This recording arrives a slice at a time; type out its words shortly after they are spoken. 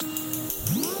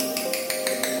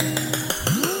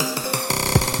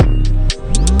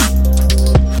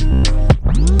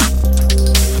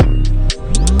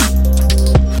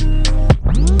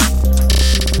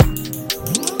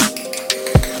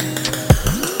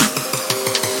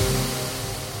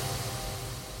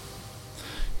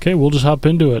Okay, we'll just hop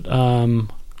into it.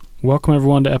 Welcome,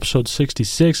 everyone, to episode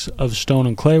 66 of Stone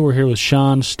and Clay. We're here with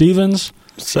Sean Stevens.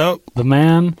 What's up? The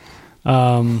man. Bro,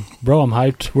 I'm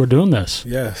hyped we're doing this.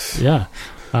 Yes. Yeah.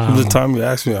 From the time you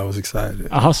asked me, I was excited.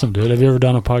 Awesome, dude. Have you ever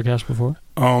done a podcast before?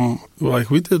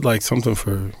 We did something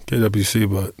for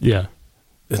KWC, but yeah,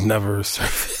 it never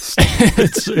surfaced.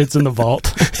 it's in the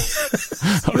vault.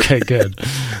 Okay, good.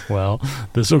 Well,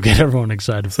 this will get everyone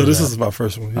excited. So this is my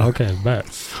first one. Yeah. Okay, bet.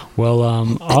 Well,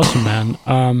 awesome, man.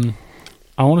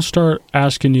 I want to start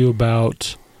asking you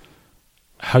about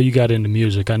how you got into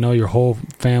music. I know your whole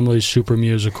family's super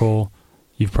musical.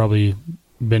 You've probably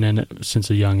been in it since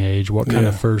a young age. What kind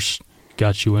of first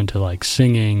got you into like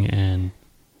singing and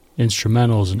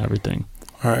instrumentals and everything?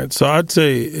 All right, so I'd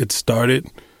say it started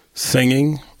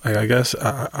singing. I guess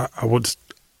I would.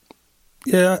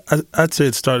 Yeah, I'd say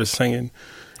it started singing.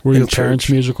 Were your parents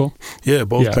musical? Yeah,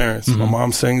 both parents. Mm-hmm. My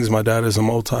mom sings. My dad is a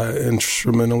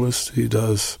multi-instrumentalist. He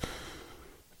does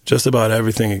just about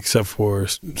everything except for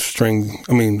string.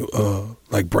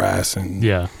 Like brass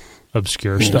and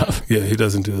obscure stuff. Yeah, he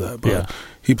doesn't do that, but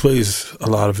he plays a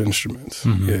lot of instruments.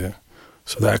 Mm-hmm. Yeah,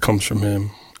 so that comes from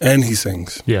him, and he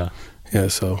sings. Yeah.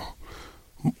 So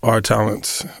our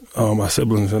talents, my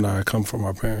siblings and I, come from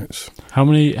our parents. How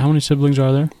many siblings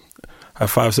are there? I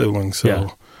have 5 siblings.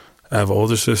 So I have an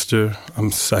older sister.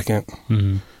 I'm second.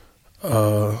 Mm-hmm.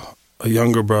 A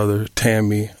younger brother,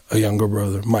 Tammy. A younger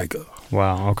brother, Micah.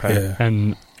 Wow. Okay. Yeah.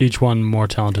 And each one more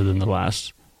talented than the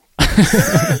last.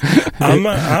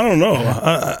 I don't know.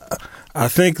 I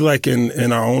think like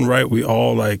in our own right, we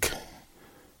all like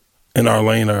in our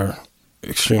lane are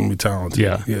extremely talented.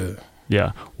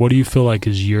 Yeah. What do you feel like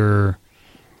is your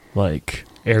like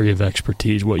area of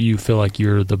expertise? What you feel like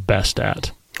you're the best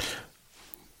at?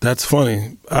 That's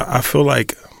funny. I feel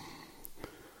like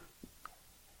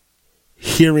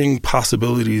hearing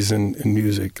possibilities in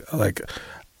music, like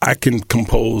I can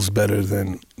compose better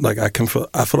than I feel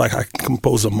like I can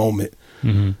compose a moment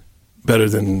better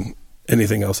than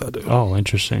anything else I do. Oh,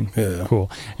 interesting. Yeah.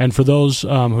 Cool. And for those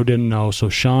who didn't know, so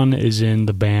Sean is in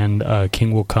the band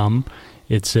King Will Come.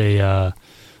 It's a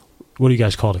what do you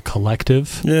guys call it? A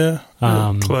collective? Yeah.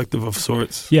 Collective of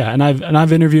sorts. Yeah, and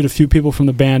I've interviewed a few people from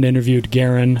the band. Interviewed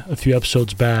Garen a few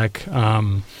episodes back.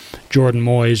 Jordan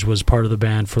Moyes was part of the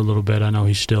band for a little bit. I know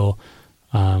he still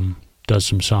does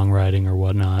some songwriting or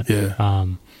whatnot. Yeah.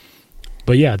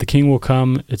 But yeah, the King Will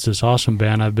Come. It's this awesome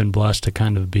band. I've been blessed to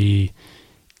kind of be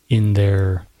in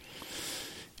their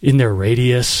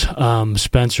radius.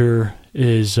 Spencer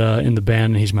is in the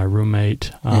band, and he's my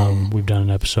roommate. We've done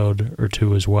an episode or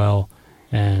two as well.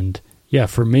 And yeah,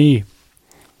 for me,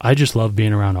 I just love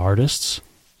being around artists.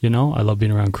 I love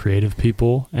being around creative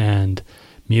people, and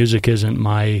music isn't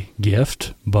my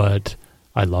gift, but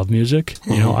I love music.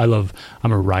 I'm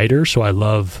a writer, so I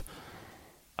love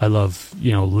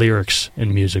lyrics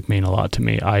and music mean a lot to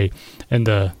me. And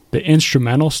the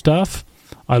instrumental stuff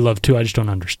I love too. I just don't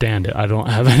understand it. I don't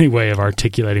have any way of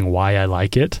articulating why I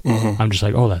like it. I'm just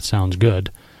like, oh, that sounds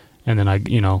good. And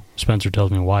then Spencer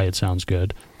tells me why it sounds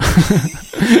good.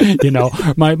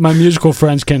 My musical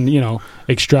friends can,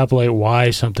 extrapolate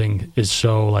why something is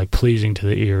so like pleasing to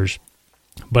the ears,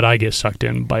 but I get sucked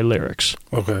in by lyrics.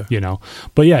 Okay.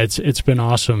 But yeah, it's been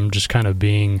awesome just kind of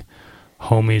being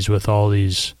homies with all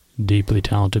these deeply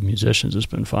talented musicians. It's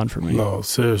been fun for me. No,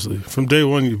 seriously. From day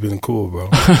one, you've been cool, bro.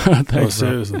 Thanks, no,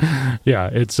 seriously. Bro. Yeah,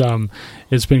 it's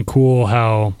been cool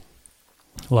how,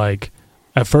 like,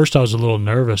 at first I was a little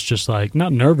nervous, just like,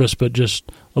 not nervous, but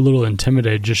just a little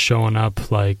intimidated, just showing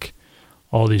up, like,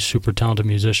 all these super talented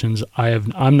musicians.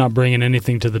 I'm not bringing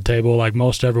anything to the table. Like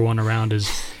most everyone around is,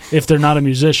 if they're not a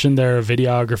musician, they're a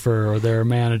videographer or they're a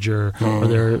manager or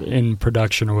they're in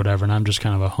production or whatever. And I'm just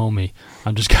kind of a homie.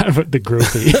 I'm just kind of the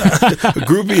groupie.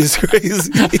 Groupie is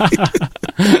crazy.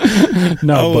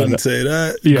 No, I wouldn't say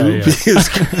that. Yeah, groupie is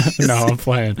crazy. No, I'm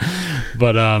playing.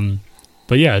 But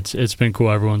yeah, it's been cool.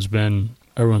 Everyone's been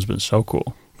so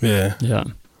cool. Yeah. Yeah.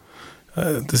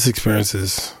 This experience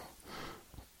is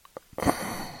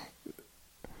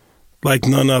like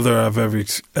none other I've ever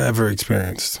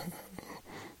experienced.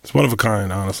 It's one of a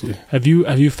kind, honestly. Have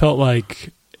you felt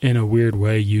like, in a weird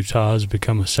way, Utah has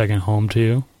become a second home to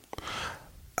you?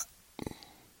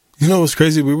 You know what's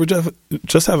crazy? We were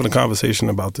just having a conversation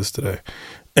about this today.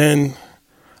 And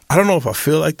I don't know if I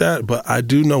feel like that, but I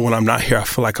do know when I'm not here, I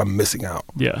feel like I'm missing out.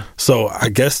 Yeah. So I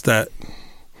guess I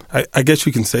guess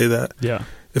you can say that. Yeah.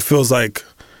 It feels like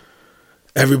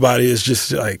everybody is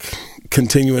just like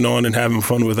continuing on and having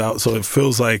fun without. So it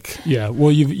feels like... Yeah.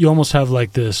 Well, you almost have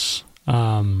like this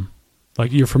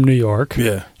like you're from New York.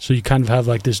 Yeah. So you kind of have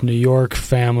like this New York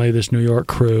family, this New York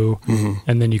crew,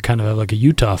 and then you kind of have like a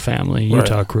Utah family,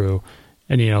 Utah crew,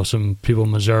 and some people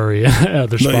in Missouri and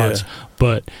other spots.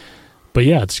 But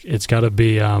yeah, it's got to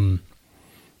be, and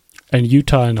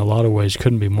Utah in a lot of ways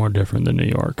couldn't be more different than New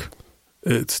York.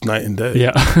 It's night and day.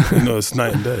 Yeah. It's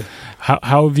night and day.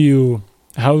 How have you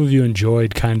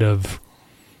enjoyed kind of,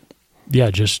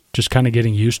 just kind of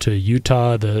getting used to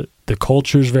Utah? The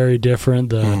culture's very different.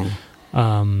 The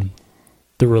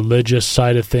religious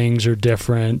side of things are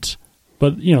different,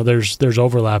 but there's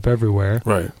overlap everywhere.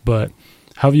 Right. But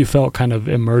how have you felt kind of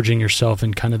immersing yourself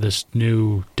in kind of this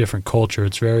new different culture?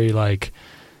 It's very like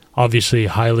obviously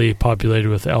highly populated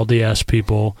with LDS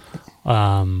people,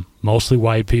 mostly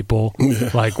white people. Yeah.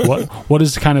 Like what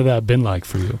has kind of that been like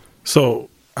for you? So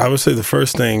I would say the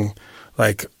first thing,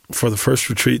 like for the first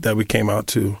retreat that we came out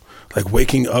to, like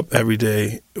waking up every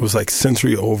day, it was like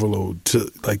sensory overload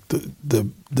to like the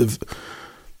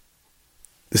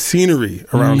scenery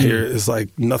around here is like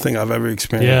nothing I've ever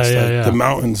experienced. The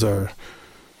mountains are,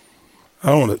 I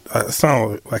don't want to, I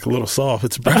sound like a little soft.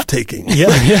 It's breathtaking.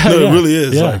 It really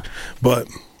is. Yeah. Like, but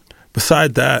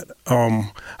beside that,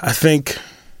 I think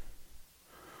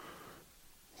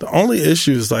the only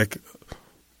issue is like,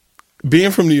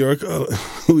 being from New York,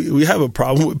 we have a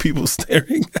problem with people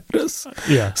staring at us.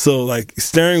 Yeah. So, like,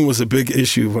 staring was a big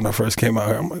issue when I first came out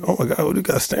here. I'm like, oh, my God, what do you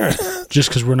guys staring at? Just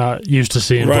because we're not used to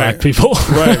seeing black people.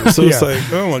 Right. So it's like,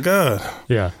 oh, my God.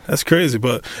 Yeah. That's crazy.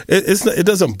 But it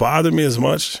doesn't bother me as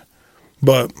much.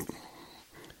 But,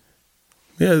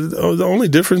 yeah, the only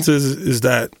difference is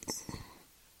that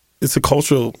it's a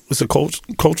cultural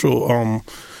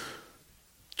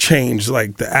change,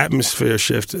 like the atmosphere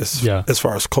shift as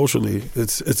far as culturally.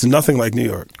 It's nothing like New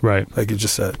York, right? Like you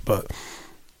just said. But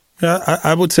yeah,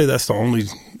 I would say that's the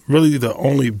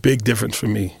only big difference for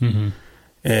me,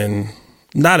 and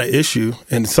not an issue,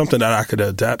 and something that I could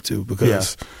adapt to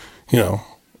because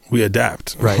we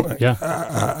adapt, right? Like,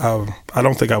 I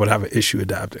don't think I would have an issue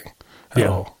adapting at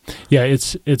all. Yeah,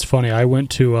 it's funny. I went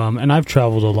to and I've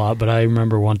traveled a lot, but I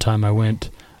remember one time I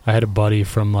had a buddy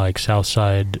from like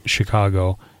Southside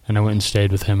Chicago, and I went and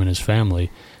stayed with him and his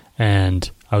family, and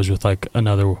I was with like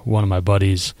another one of my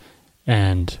buddies,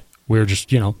 and we were just,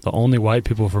 the only white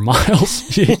people for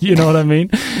miles, you know what I mean?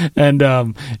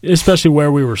 And especially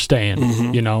where we were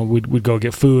staying, we'd go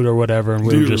get food or whatever, and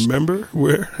Do you remember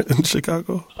where in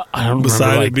Chicago? I don't remember.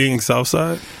 Besides it being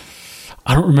Southside?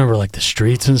 I don't remember like the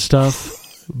streets and stuff.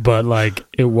 But like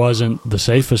it wasn't the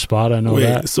safest spot. I know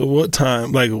that. So what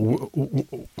time? Like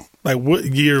what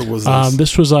year was this?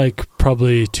 This was like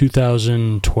probably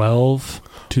 2012,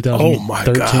 2013. Oh my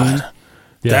God!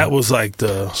 Yeah. That was like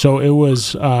the. So it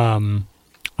was. I'm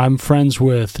friends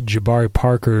with Jabari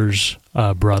Parker's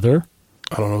brother.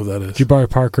 I don't know who that is. Jabari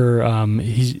Parker.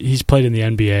 He's played in the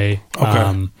NBA.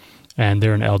 Okay. And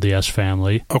they're an LDS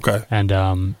family. Okay. And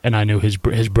I knew his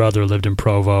brother lived in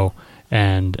Provo.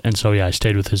 And so, I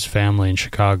stayed with his family in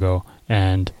Chicago,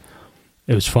 and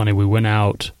it was funny. We went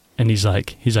out, and he's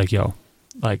like, yo,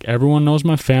 like, everyone knows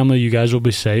my family. You guys will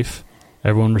be safe.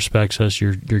 Everyone respects us.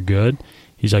 You're good.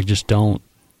 He's like, just don't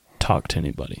talk to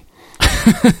anybody.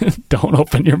 Don't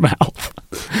open your mouth.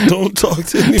 Don't talk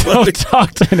to anybody. Don't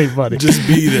talk to anybody. Just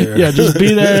be there. Yeah, just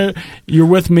be there. You're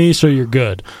with me, so you're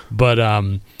good. But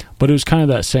it was kind of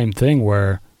that same thing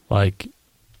where, like,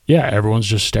 yeah, everyone's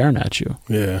just staring at you.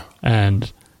 Yeah.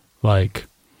 And like,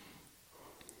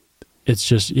 it's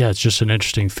just an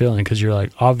interesting feeling because you're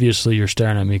like, obviously you're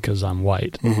staring at me because I'm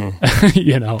white.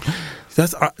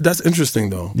 That's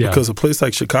interesting though, because a place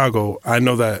like Chicago, I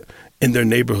know that in their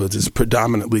neighborhoods is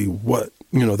predominantly what,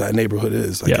 that neighborhood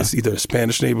is. Like it's either a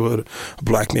Spanish neighborhood, a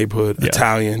black neighborhood,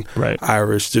 Italian,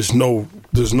 Irish. There's no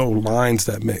lines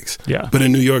that mix. Yeah. But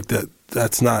in New York,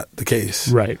 that's not the case.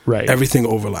 Right. Everything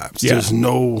overlaps. Yeah. There's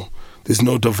no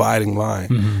dividing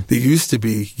line. There used to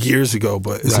be years ago,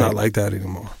 but it's not like that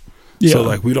anymore. Yeah. So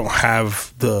like we don't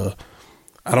have the,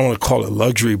 I don't want to call it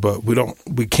luxury, but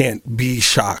we can't be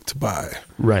shocked by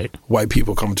white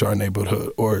people coming to our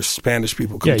neighborhood or Spanish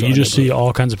people coming to our neighborhood. Yeah, you just see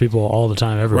all kinds of people all the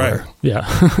time everywhere. Right.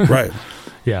 Yeah. Right.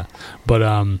 Yeah.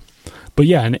 But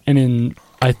yeah, and in,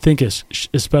 I think it's,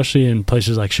 especially in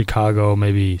places like Chicago,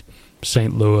 maybe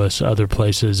St. Louis, other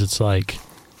places, it's like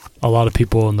a lot of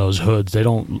people in those hoods, they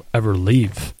don't ever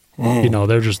leave.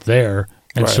 They're just there.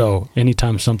 And so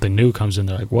anytime something new comes in,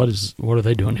 they're like, what are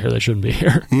they doing here? They shouldn't be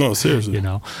here. No, seriously.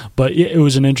 But it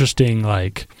was an interesting,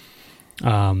 like,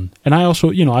 and I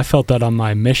also, I felt that on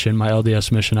my mission, my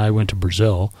LDS mission, I went to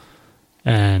Brazil.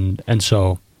 And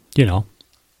so,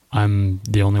 I'm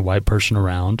the only white person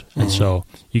around. And so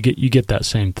you get that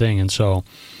same thing. And so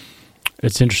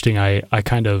it's interesting. I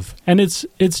kind of, and it's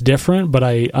different, but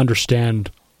I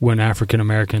understand when African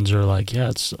Americans are like,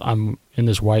 yeah, I'm in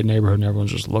this white neighborhood and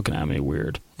everyone's just looking at me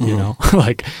weird, you know?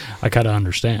 Like, I kind of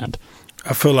understand.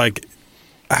 I feel like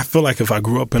if I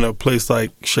grew up in a place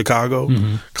like Chicago,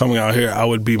 coming out here, I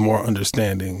would be more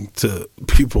understanding to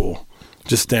people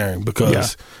just staring,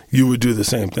 because you would do the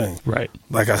same thing. Right.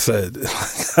 Like I said,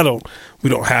 we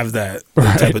don't have that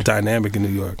type of dynamic in New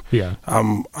York. Yeah.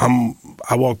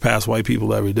 I walk past white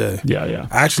people every day. Yeah, yeah.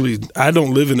 Actually, I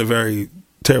don't live in a very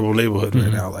terrible neighborhood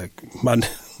right now. Like my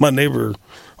neighbor,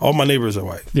 all my neighbors are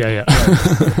white. Yeah, yeah.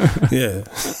 Yeah.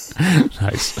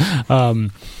 Nice.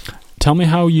 Tell me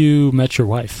how you met your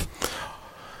wife.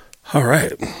 All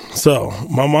right. So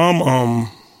my mom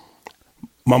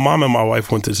and my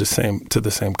wife went to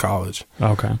the same college.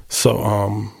 Okay.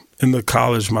 So in the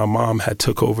college, my mom had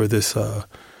took over this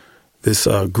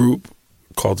group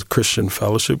called the Christian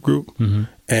Fellowship Group,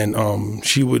 and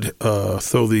she would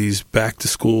throw these back to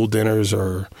school dinners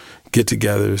or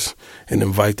get-togethers and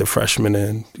invite the freshmen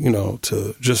in,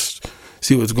 to just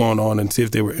see what's going on and see if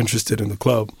they were interested in the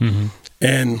club.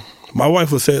 And my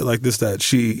wife would say it like this, that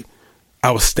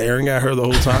I was staring at her the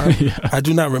whole time. I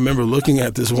do not remember looking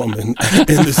at this woman in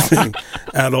this thing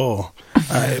at all.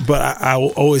 But I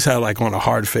always had like on a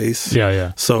hard face. Yeah,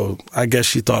 yeah. So I guess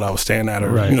she thought I was staring at her,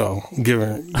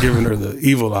 giving her the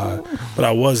evil eye, but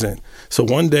I wasn't. So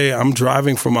one day I'm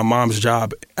driving from my mom's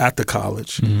job at the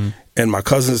college, and my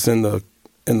cousin's in the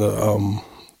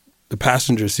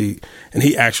passenger seat, and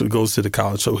he actually goes to the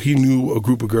college, so he knew a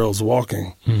group of girls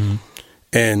walking,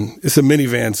 and it's a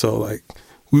minivan, so like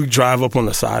we drive up on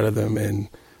the side of them, and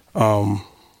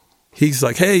he's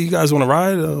like, "Hey, you guys want to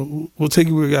ride? We'll take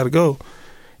you where we got to go."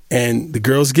 And the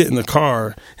girls get in the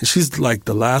car, and she's like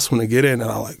the last one to get in,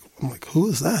 and I'm like, "Who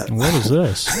is that? What is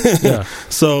this?" Yeah.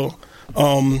 So,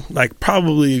 like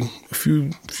probably a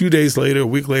few days later, a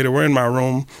week later, we're in my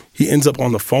room. He ends up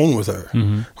on the phone with her.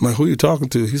 I'm like, "Who are you talking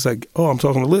to?" He's like, "Oh, I'm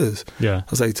talking to Liz." Yeah. I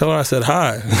was like, "Tell her I said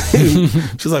hi."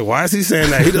 She's like, "Why is he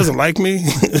saying that? He doesn't like me."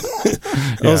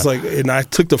 I was like, and I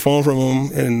took the phone from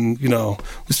him, and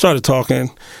we started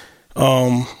talking.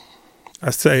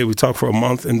 I say we talked for a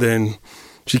month, and then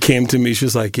she came to me. She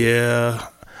was like, "Yeah,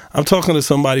 I'm talking to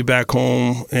somebody back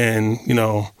home, and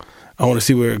I want to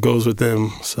see where it goes with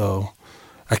them. So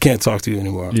I can't talk to you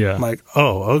anymore." Yeah. I'm like,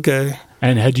 "Oh, okay."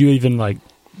 And had you even like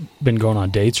been going on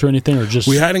dates or anything, or just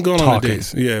we hadn't gone on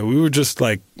dates? Yeah, we were just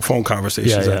like phone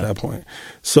conversations at that point.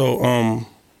 So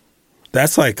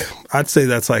that's like, I'd say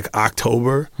that's like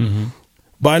October.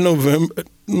 By November,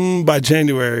 by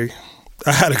January,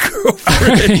 I had a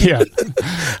girlfriend. Yeah.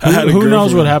 Who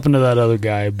knows what happened to that other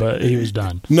guy, but he was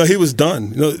done. No, he was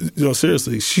done.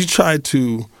 Seriously. She tried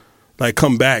to like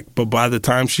come back, but by the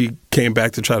time she came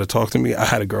back to try to talk to me, I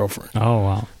had a girlfriend. Oh,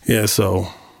 wow. Yeah, so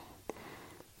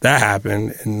that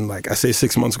happened, and like I say,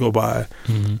 6 months go by,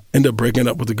 end up breaking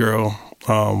up with the girl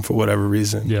for whatever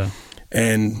reason. Yeah.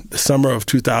 And the summer of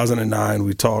 2009,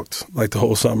 we talked like the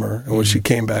whole summer, and when she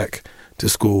came back to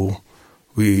school,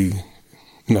 we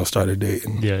started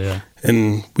dating. Yeah, yeah.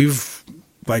 And we've,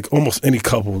 like almost any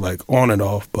couple, like on and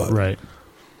off, but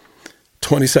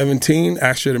 2017,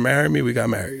 asked her to marry me, we got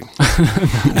married.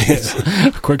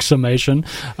 Yeah. Quick summation.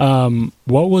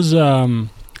 What was,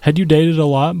 had you dated a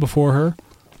lot before her?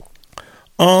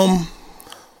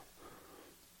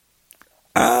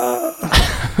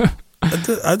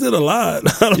 I did a lot.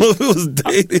 I don't know if it was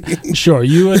dating. Sure,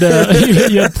 you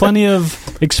had plenty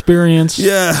of experience.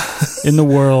 In the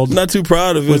world. Not too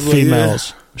proud of it with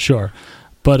females. Yeah. Sure,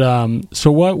 but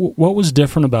so what was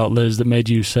different about Liz that made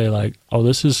you say like, oh,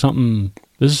 this is something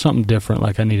different.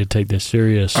 Like I need to take this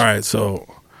serious. All right, so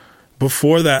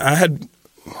before that, I had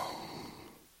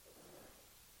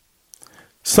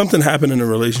something happened in a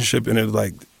relationship, and it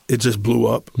just blew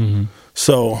up.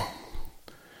 So.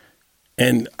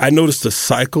 And I noticed a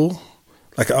cycle.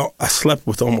 Like I slept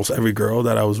with almost every girl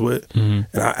that I was with, and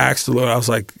I asked the Lord. I was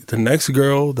like, the next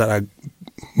girl that I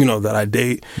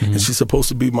date, and she's supposed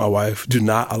to be my wife, do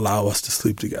not allow us to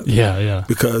sleep together. Yeah, yeah.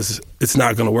 Because it's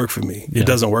not going to work for me. Yeah. It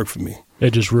doesn't work for me. It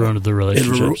just ruined the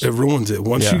relationship. It ruins it.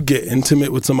 Once you get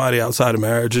intimate with somebody outside of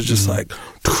marriage, it's just like,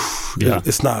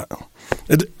 it's not.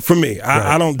 For me,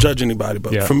 I don't judge anybody,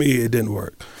 but for me, it didn't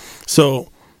work. So.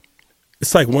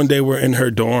 It's like one day we're in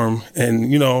her dorm,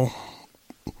 and you're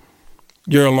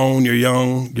alone, you're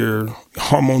young, your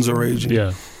hormones are raging.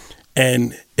 Yeah.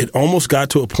 And it almost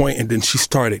got to a point, and then she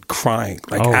started crying,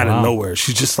 like out of nowhere.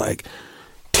 She's just like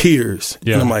tears.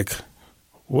 Yeah. And I'm like,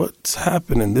 what's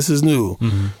happening? This is new.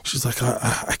 She's like,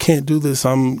 I can't do this.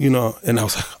 And I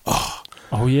was like, oh.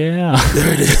 Oh, yeah.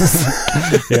 There it is.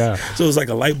 Yeah. So it was like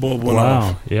a light bulb went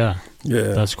off. Yeah. Yeah.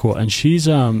 That's cool. And she's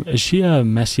is she a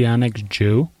Messianic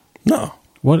Jew? No.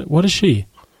 What is she?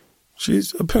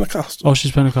 She's a Pentecostal. Oh,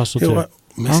 she's Pentecostal too. What?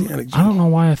 Messianic Jew. I don't know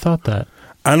why I thought that.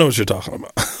 I know what you're talking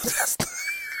about.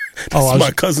 That's my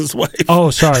cousin's wife.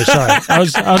 Oh, sorry. I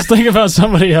was thinking about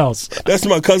somebody else. That's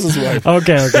my cousin's wife.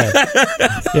 Okay.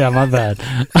 Yeah, my bad.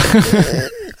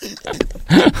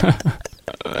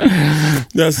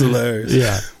 That's hilarious.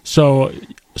 Yeah. So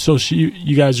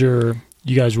you guys are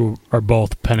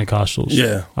both Pentecostals.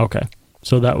 Yeah. Okay.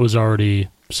 So that was already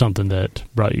something that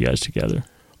brought you guys together.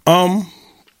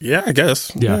 Yeah, I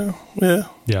guess. Yeah.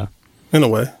 Yeah. In a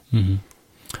way.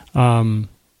 Mm-hmm.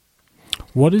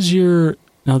 What is your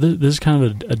now? This is kind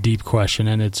of a deep question,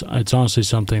 and it's honestly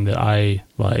something that I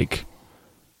like.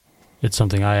 It's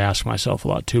something I ask myself a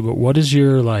lot too. But what is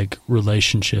your like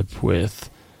relationship with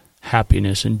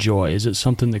happiness and joy? Is it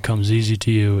something that comes easy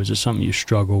to you? Is it something you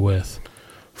struggle with?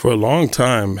 For a long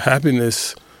time,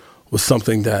 happiness was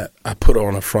something that I put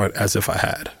on the front as if I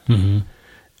had,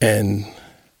 and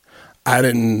I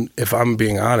didn't. If I'm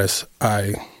being honest,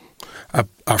 I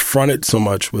fronted so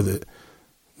much with it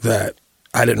that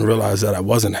I didn't realize that I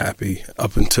wasn't happy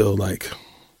up until like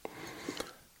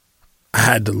I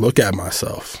had to look at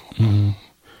myself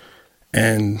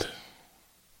and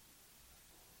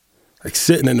like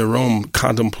sitting in the room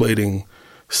contemplating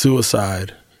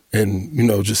suicide and,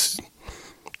 just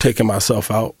taking myself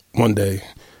out one day,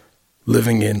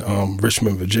 living in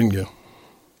Richmond, Virginia.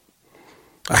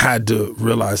 I had to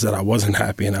realize that I wasn't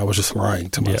happy and I was just lying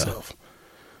to myself.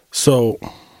 So,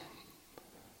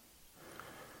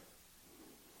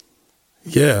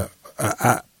 yeah,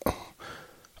 I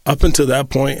up until that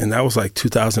point, and that was like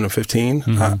 2015,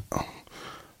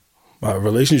 my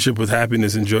relationship with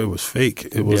happiness and joy was fake.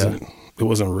 It wasn't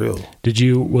real.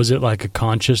 Was it like a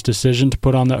conscious decision to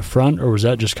put on that front, or was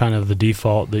that just kind of the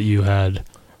default that you had?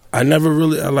 I never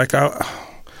really,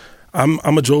 I'm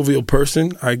a jovial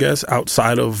person, I guess,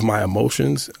 outside of my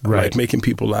emotions, like making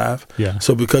people laugh. Yeah.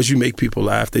 So because you make people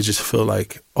laugh, they just feel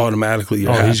like automatically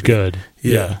you're happy. He's good.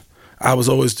 Yeah. I was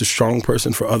always the strong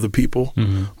person for other people,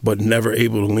 but never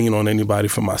able to lean on anybody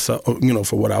for myself,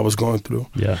 for what I was going through.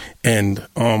 Yeah. And,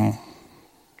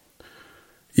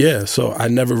 so I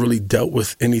never really dealt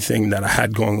with anything that I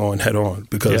had going on head on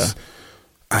because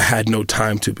I had no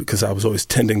time to, because I was always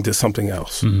tending to something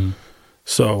else.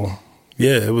 So,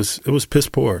 yeah, it was piss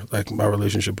poor, like my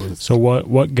relationship with. So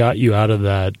what got you out of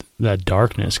that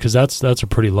darkness? Because that's a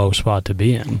pretty low spot to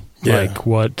be in. Yeah. Like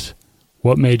what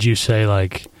made you say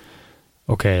like,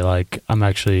 okay, like I'm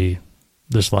actually,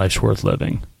 this life's worth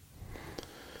living?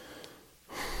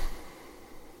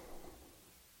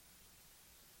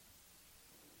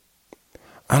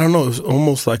 I don't know. It was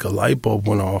almost like a light bulb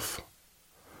went off,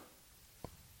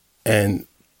 and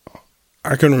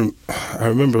I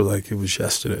remember like it was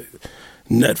yesterday.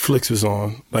 Netflix was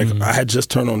on. Like I had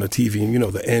just turned on the TV,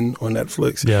 and the N on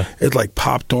Netflix. Yeah, it like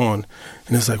popped on,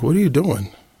 and it's like, what are you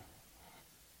doing?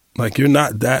 Like you're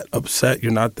not that upset.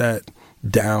 You're not that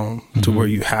down to where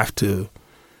you have to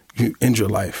end your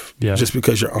life just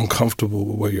because you're uncomfortable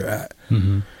with where you're at.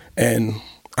 And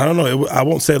I don't know. I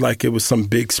won't say like it was some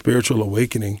big spiritual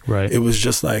awakening. Right. It was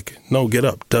just like, no, get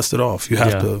up, dust it off. You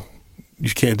have to. You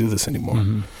can't do this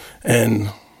anymore.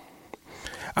 And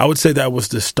I would say that was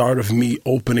the start of me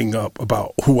opening up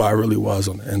about who I really was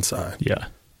on the inside. Yeah.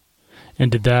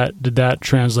 And did that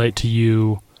translate to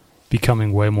you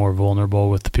becoming way more vulnerable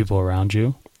with the people around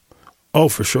you? Oh,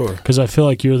 for sure. Because I feel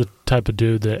like you're the type of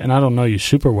dude that, and I don't know you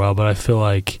super well, but I feel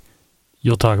like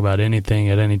you'll talk about anything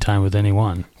at any time with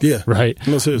anyone. Yeah. Right?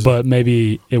 No, seriously. But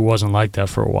maybe it wasn't like that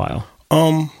for a while.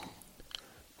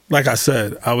 Like I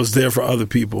said, I was there for other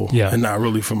people and not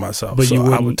really for myself. But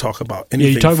so I would talk about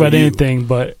anything. Yeah, you talk about anything,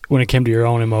 but when it came to your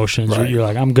own emotions, you're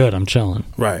like, I'm good, I'm chilling.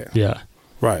 Right. Yeah.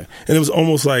 Right. And it was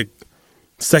almost like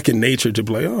second nature to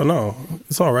be like, oh, no,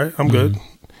 it's all right, I'm good.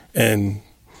 And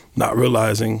not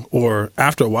realizing, or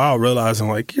after a while realizing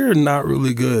like you're not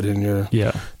really good and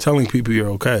you're telling people you're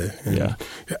okay. And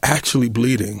you're actually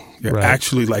bleeding. You're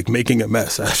actually like making a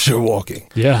mess as you're walking.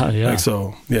 Yeah, yeah. Like,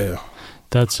 so, yeah.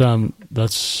 That's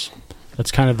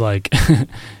kind of like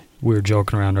we were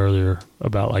joking around earlier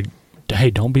about like, hey,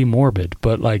 don't be morbid,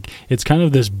 but like it's kind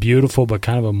of this beautiful but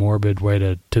kind of a morbid way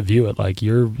to view it. Like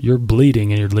you're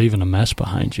bleeding and you're leaving a mess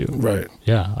behind you. Right.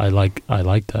 Yeah, I like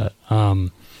that.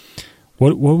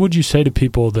 What would you say to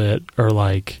people that are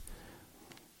like,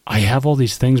 I have all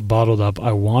these things bottled up.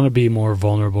 I want to be more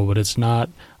vulnerable, but it's not.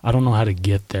 I don't know how to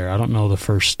get there. I don't know the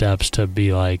first steps to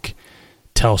be like,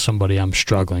 tell somebody I'm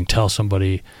struggling. Tell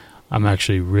somebody I'm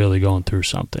actually really going through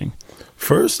something.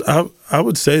 First, I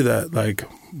would say that like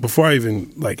before I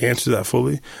even like answer that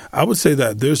fully, I would say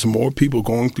that there's more people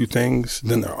going through things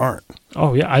than there aren't.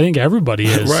 Oh yeah, I think everybody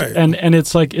is. Right. And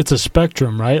it's like it's a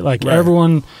spectrum, right? Like Right.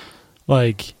 everyone,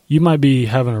 like you might be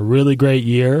having a really great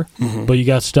year, but you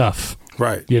got stuff,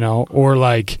 Right. you know, or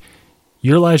like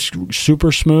your life's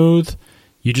super smooth.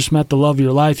 You just met the love of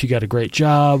your life. You got a great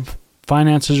job.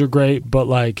 Finances are great, but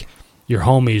like your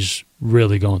homie's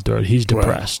really going through it. He's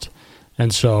depressed. Right.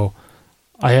 And so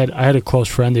I had a close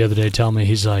friend the other day tell me,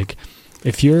 he's like,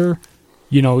 if you're,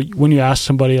 you know, when you ask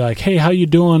somebody like, hey, how you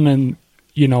doing? And,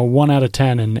 you know, 1 out of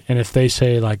 10. And if they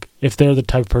say like, if they're the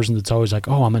type of person that's always like,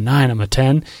 oh, I'm a 9, I'm a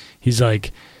 10. He's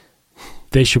like,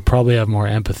 they should probably have more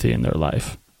empathy in their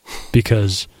life,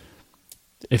 because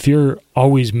if you're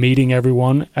always meeting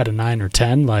everyone at a 9 or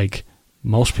 10, like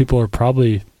most people are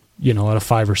probably, you know, at a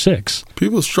 5 or 6.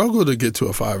 People struggle to get to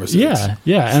a 5 or 6.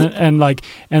 Yeah.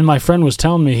 And my friend was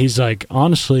telling me, he's like,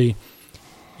 honestly,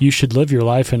 you should live your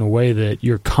life in a way that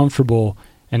you're comfortable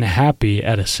and happy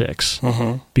at a 6,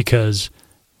 because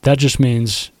that just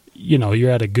means, you know,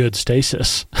 you're at a good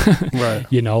stasis. Right.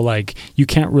 You know, like you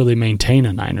can't really maintain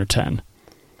a 9 or 10.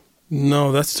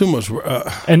 No, that's too much.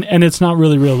 And it's not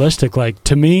really realistic. Like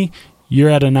to me, you're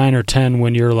at a 9 or 10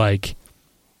 when you're like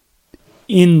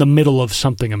in the middle of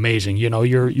something amazing. You know,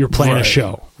 you're playing a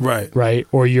show, right?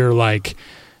 Or you're like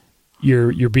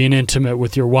you're being intimate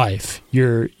with your wife.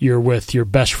 You're with your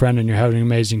best friend and you're having an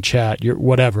amazing chat. You're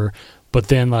whatever, but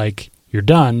then like you're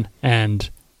done and,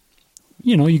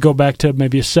 you know, you go back to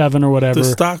maybe a 7 or whatever. The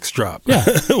stocks drop. Yeah.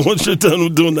 Once you're done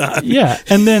with doing that. Yeah.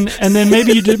 And then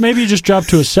maybe you just drop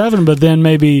to a 7, but then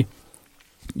maybe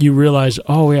you realize,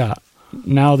 oh yeah,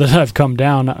 now that I've come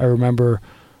down, I remember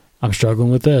I'm struggling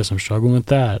with this, I'm struggling with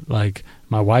that. Like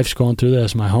my wife's going through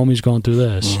this, my homie's going through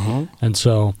this. And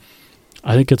so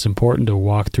I think it's important to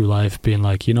walk through life being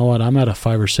like, you know what, I'm at a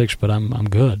 5 or 6, but I'm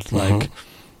good. Like,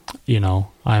 you know,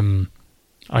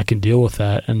 I can deal with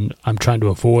that, and I'm trying to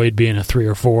avoid being a 3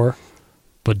 or 4,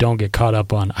 but don't get caught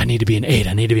up on, I need to be an 8,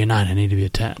 I need to be a 9, I need to be a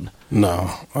 10. No,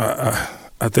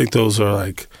 I think those are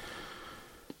like...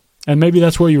 And maybe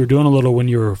that's what you were doing a little when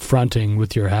you were fronting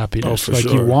with your happiness. Oh, for like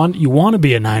sure. you want to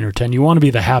be a 9 or 10, you want to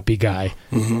be the happy guy.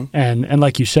 And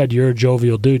like you said, you're a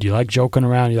jovial dude. You like joking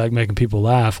around, you like making people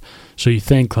laugh. So you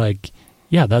think like,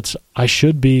 yeah, I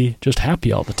should be just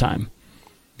happy all the time.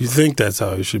 You think that's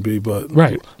how it should be, but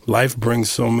life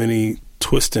brings so many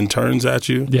twists and turns at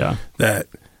you that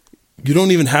you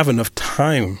don't even have enough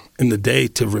time in the day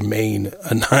to remain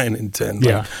a 9 and 10.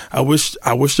 Like, I wish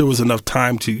there was enough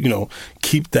time to, you know,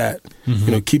 keep that,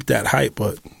 you know, keep that hype,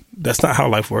 but that's not how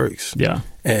life works. Yeah.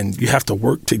 And you have to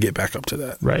work to get back up to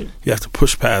that. Right. You have to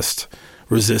push past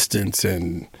resistance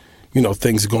and, you know,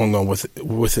 things going on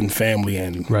within family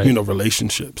and, you know,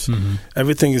 relationships.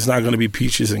 Everything is not going to be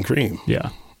peaches and cream. Yeah.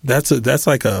 That's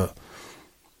like a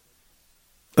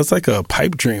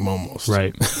pipe dream almost.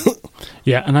 Right.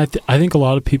 Yeah, and I think a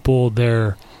lot of people,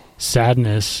 their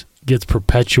sadness gets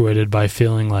perpetuated by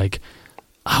feeling like,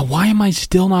 why am I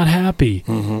still not happy?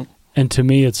 And to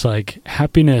me, it's like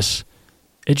happiness,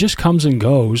 it just comes and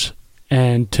goes.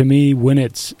 And to me, when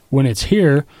it's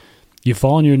here, you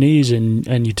fall on your knees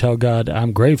and you tell God,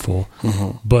 I'm grateful.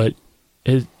 But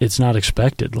it's not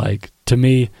expected. Like to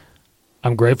me,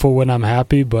 I'm grateful when I'm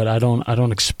happy, but I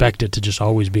don't expect it to just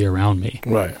always be around me.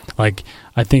 Right. Like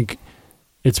I think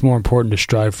it's more important to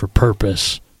strive for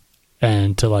purpose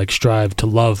and to like strive to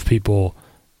love people,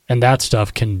 and that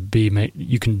stuff can be,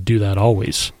 you can do that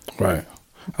always. Right.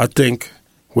 I think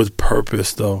with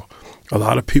purpose though, a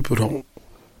lot of people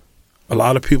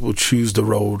choose the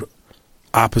road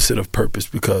opposite of purpose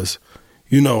because,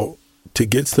 you know, to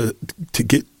get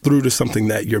through to something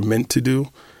that you're meant to do,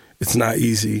 it's not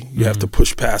easy. You have to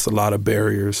push past a lot of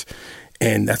barriers,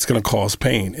 and that's going to cause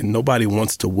pain. And nobody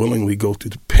wants to willingly go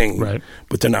through the pain, right?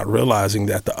 But they're not realizing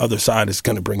that the other side is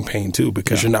going to bring pain too,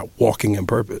 because you're not walking in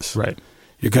purpose. Right.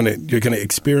 You're gonna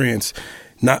experience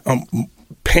not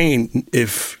pain,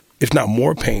 if not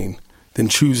more pain, than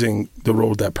choosing the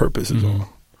road that purpose is on.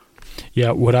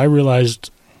 Yeah. What I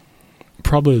realized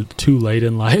probably too late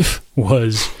in life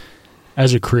was,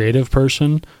 as a creative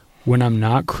person, when I'm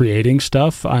not creating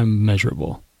stuff, I'm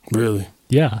miserable. Really?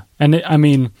 Yeah. And I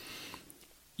mean,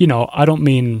 you know, I don't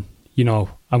mean, you know,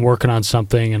 I'm working on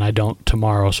something and I don't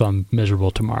tomorrow, so I'm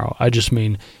miserable tomorrow. I just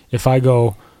mean if I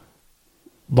go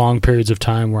long periods of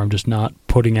time where I'm just not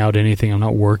putting out anything, I'm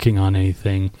not working on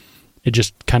anything, it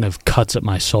just kind of cuts at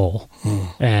my soul.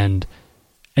 And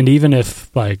even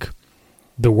if like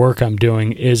the work I'm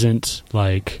doing isn't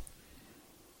like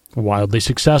wildly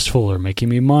successful or making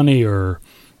me money or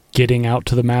getting out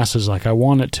to the masses like I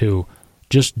want it to,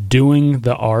 just doing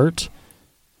the art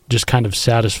just kind of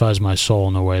satisfies my soul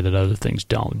in a way that other things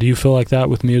don't. Do you feel like that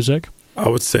with music? I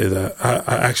would say that.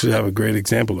 I actually have a great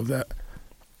example of that.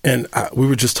 And we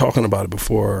were just talking about it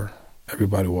before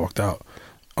everybody walked out.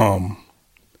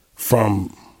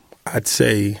 From, I'd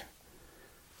say,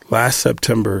 last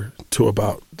September to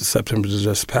about the September that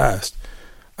just passed,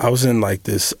 I was in like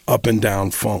this up and down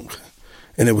funk,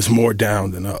 and it was more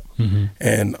down than up. Mm-hmm.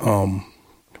 And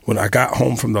when I got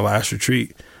home from the last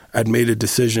retreat, I'd made a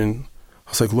decision. I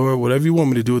was like, Lord, whatever you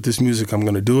want me to do with this music, I'm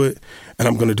going to do it, and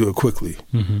I'm going to do it quickly.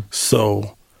 Mm-hmm.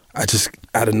 So I just,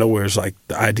 out of nowhere, it's like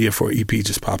the idea for an EP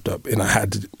just popped up, and I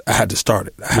had to start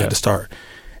it. I had to start.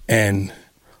 And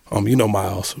you know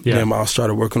Miles. Yeah. Me and Miles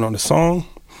started working on the song,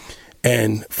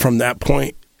 and from that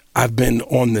point, I've been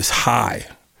on this high.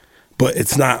 But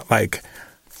it's not like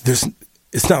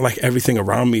it's not like everything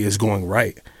around me is going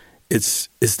right. It's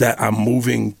that I'm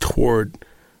moving toward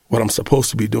what I'm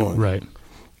supposed to be doing. Right.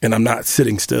 And I'm not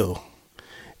sitting still.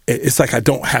 It's like I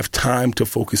don't have time to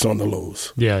focus on the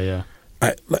lows. Yeah,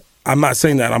 yeah. I'm not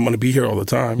saying that I'm going to be here all the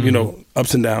time. Mm-hmm. You know,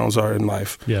 ups and downs are in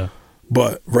life. Yeah.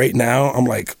 But right now, I'm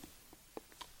like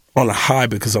on a high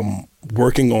because I'm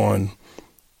working on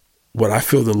what I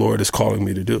feel the Lord is calling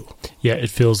me to do. Yeah, it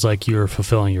feels like you're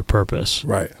fulfilling your purpose.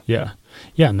 Right. Yeah.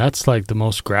 Yeah, and that's like the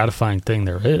most gratifying thing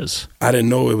there is. I didn't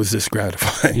know it was this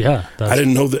gratifying. Yeah. I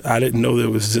didn't know there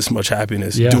was this much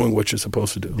happiness doing what you're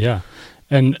supposed to do. Yeah.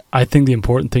 And I think the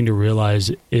important thing to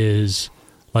realize is,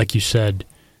 like you said,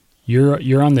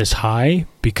 you're on this high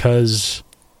because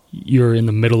you're in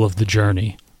the middle of the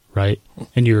journey, right?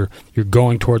 And you're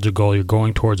going towards a goal, you're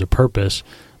going towards a purpose.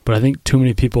 But I think too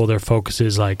many people, their focus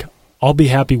is like, I'll be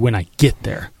happy when I get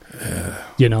there. Yeah.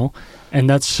 You know? And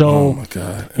that's so... Oh, my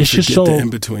God. And it's just so... the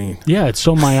in-between. Yeah, it's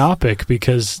so myopic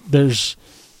because there's...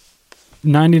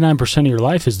 99% of your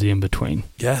life is the in-between.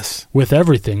 Yes. With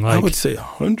everything. Like, I would say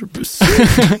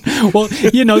 100%. Well,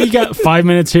 you know, you got 5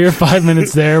 minutes here, 5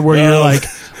 minutes there where you're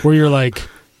like,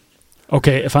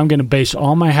 okay, if I'm going to base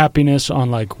all my happiness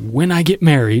on like when I get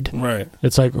married, right?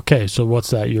 It's like, okay, so what's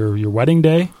that? Your wedding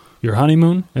day? Your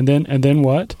honeymoon, and then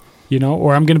what? You know,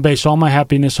 or I'm going to base all my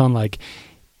happiness on like,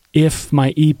 if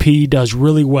my EP does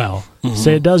really well, mm-hmm.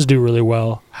 say it does do really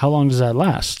well, how long does that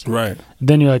last? Right.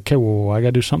 Then you're like, okay, well, I got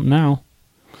to do something now.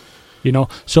 You know,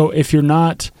 so if you're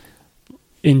not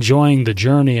enjoying the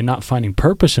journey and not finding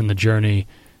purpose in the journey,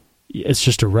 it's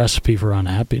just a recipe for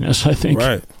unhappiness, I think.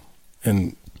 Right.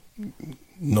 And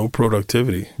no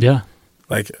productivity. Yeah.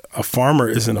 Like a farmer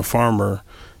isn't a farmer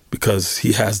because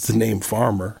he has the name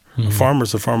farmer. Mm-hmm. A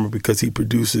farmer's a farmer because he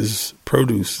produces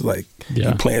produce. Like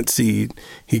he plants seed,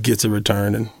 he gets a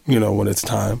return, and you know when it's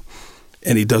time,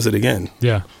 and he does it again.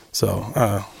 Yeah.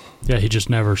 So. He just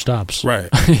never stops. Right.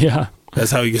 Yeah.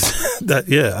 That's how he gets that.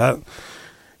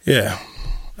 Yeah.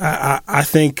 I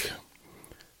think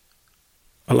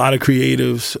a lot of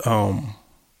creatives,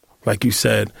 like you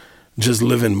said, just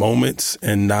live in moments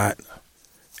and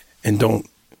don't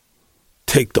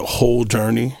take the whole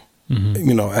journey. Mm-hmm.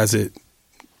 You know, I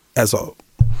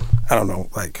don't know,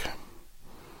 like,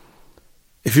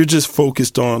 if you're just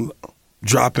focused on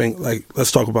dropping, like,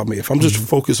 let's talk about me. If I'm just mm-hmm.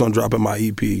 focused on dropping my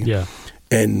EP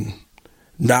and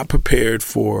not prepared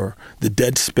for the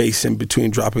dead space in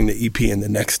between dropping the EP and the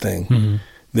next thing, mm-hmm.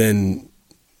 then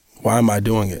why am I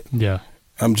doing it? Yeah.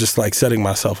 I'm just, like, setting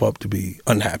myself up to be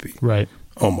unhappy. Right.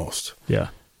 Almost. Yeah.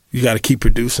 You got to keep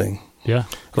producing. Yeah.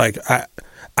 Like, I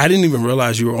didn't even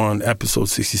realize you were on episode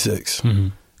 66. Mm-hmm.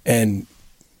 And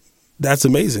that's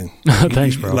amazing.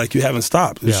 Thanks, bro. Like, you haven't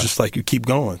stopped. It's just like you keep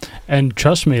going. And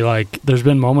trust me, like, there's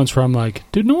been moments where I'm like,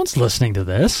 dude, no one's listening to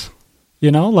this.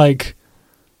 You know, like,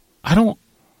 I'm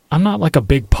not like a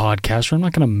big podcaster. I'm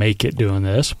not going to make it doing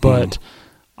this. But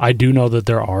I do know that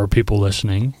there are people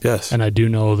listening. Yes. And I do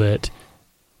know that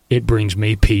it brings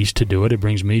me peace to do it. It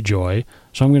brings me joy.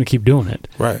 So I'm going to keep doing it.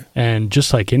 Right. And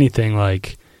just like anything,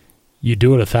 like, you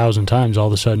do it 1,000 times, all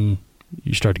of a sudden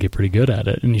you start to get pretty good at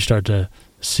it and you start to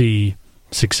see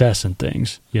success in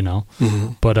things, you know?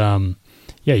 Mm-hmm. But,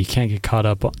 you can't get caught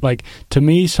up. Like, to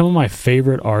me, some of my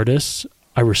favorite artists,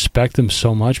 I respect them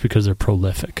so much because they're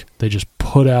prolific. They just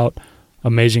put out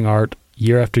amazing art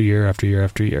year after year after year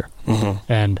after year.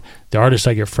 Mm-hmm. And the artists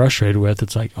I get frustrated with,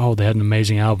 it's like, oh, they had an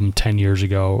amazing album 10 years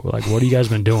ago. Like, what have you guys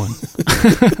been doing?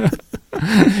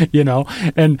 You know?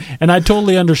 And I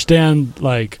totally understand,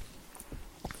 like,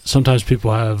 sometimes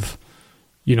people have,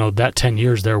 you know, that 10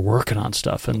 years they're working on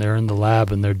stuff and they're in the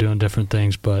lab and they're doing different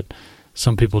things, but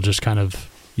some people just kind of,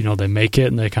 you know, they make it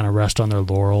and they kind of rest on their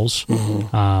laurels.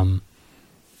 Mm-hmm.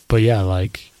 But yeah,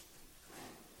 like,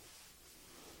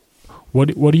 what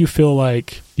do you feel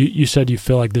like, you said you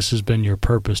feel like this has been your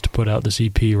purpose to put out this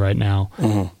EP right now.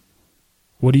 Mm-hmm.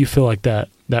 what do you feel like that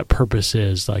purpose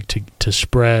is? Like to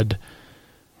spread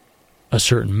a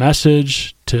certain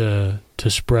message, to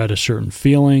spread a certain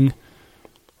feeling?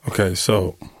 Okay,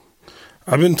 so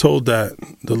I've been told that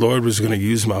the Lord was going to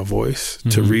use my voice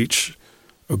to reach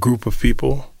a group of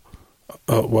people.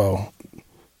 Well,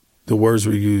 the words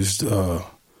were used,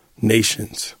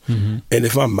 nations. And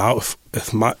if my mouth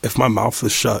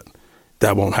is shut,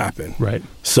 that won't happen. Right.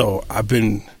 So I've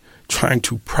been trying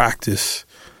to practice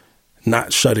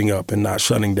not shutting up and not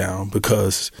shutting down,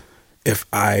 because if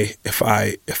I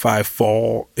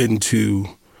fall into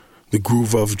the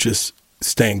groove of just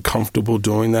staying comfortable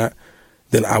doing that,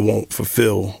 then I won't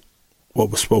fulfill what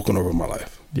was spoken over my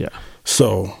life. Yeah.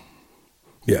 So,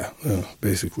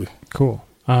 basically. Cool.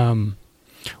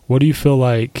 What do you feel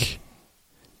like?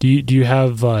 Do you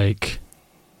have like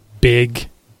big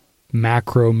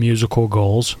macro musical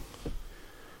goals?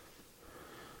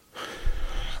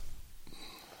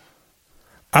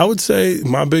 I would say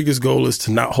my biggest goal is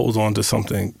to not hold on to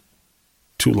something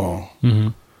too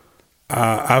long.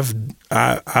 I've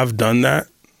done that,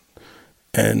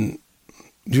 and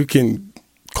you can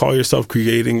call yourself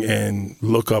creating and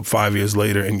look up 5 years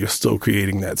later and you're still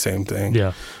creating that same thing.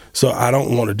 Yeah. So I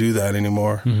don't want to do that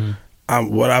anymore.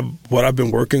 What I've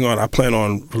been working on, I plan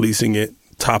on releasing it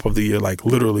top of the year, like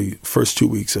literally first 2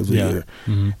 weeks of the year.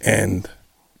 And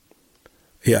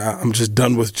I'm just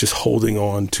done with just holding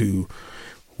on to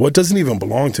what doesn't even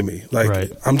belong to me.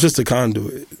 Like I'm just a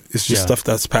conduit. It's just stuff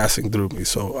that's passing through me.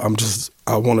 So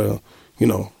I want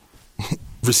to,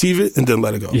 receive it and then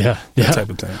let it go. That type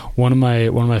of thing. One of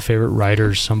my favorite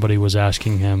writers, somebody was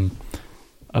asking him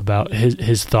about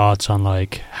his thoughts on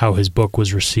like how his book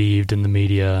was received in the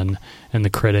media and the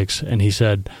critics, and he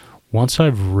said, once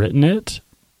I've written it,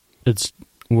 it's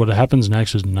what happens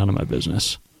next is none of my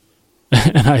business.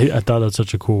 And I thought that's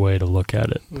such a cool way to look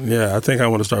at it. Yeah, I think I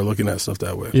want to start looking at stuff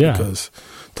that way. Yeah. Because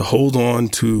to hold on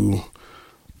to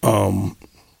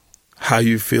how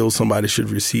you feel somebody should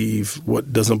receive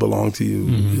what doesn't belong to you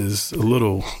is a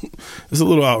little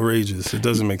outrageous. It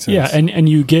doesn't make sense. Yeah, and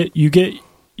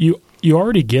you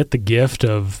already get the gift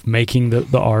of making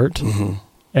the art,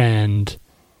 and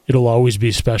it'll always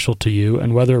be special to you.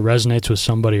 And whether it resonates with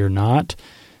somebody or not,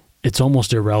 it's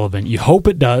almost irrelevant. You hope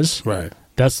it does. Right.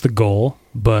 That's the goal.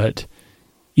 But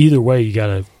either way, you got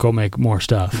to go make more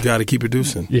stuff. You got to keep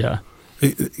producing. Yeah.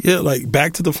 Yeah, like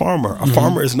back to the farmer. A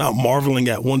farmer is not marveling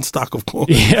at one stalk of corn.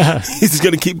 Yeah. He's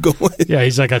going to keep going. Yeah,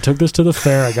 he's like, I took this to the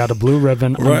fair. I got a blue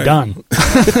ribbon. I'm done.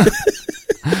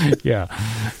 Yeah.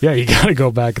 Yeah, you got to go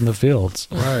back in the fields.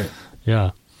 Right.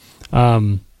 Yeah.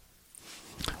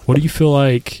 What do you feel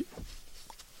like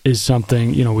is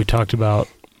something, we talked about,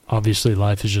 obviously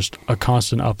life is just a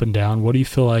constant up and down. What do you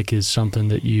feel like is something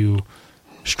that you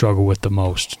struggle with the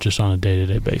most just on a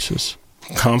day-to-day basis?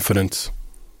 Confidence.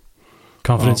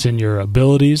 Confidence in your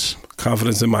abilities?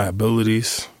 Confidence in my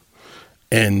abilities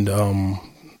and the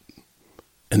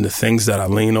things that I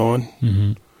lean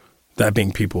on. That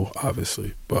being people,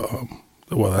 obviously. But,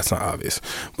 that's not obvious.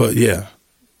 But, yeah,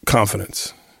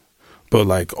 confidence. But,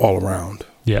 like, all around.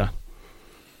 Yeah.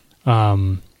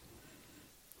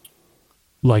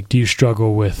 Like, do you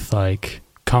struggle with, like,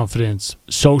 confidence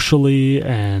socially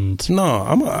and...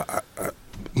 No,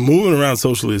 moving around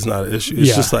socially is not an issue.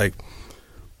 It's just like...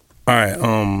 All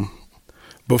right,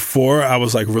 before I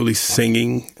was like really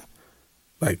singing,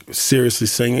 like seriously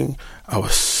singing, I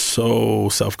was so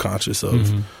self-conscious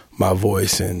of my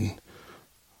voice and,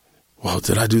 well,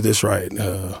 did I do this right?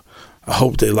 I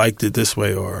hope they liked it this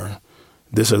way or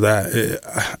this or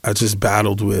that. I just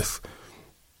battled with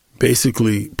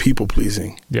basically people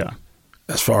pleasing. Yeah.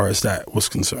 As far as that was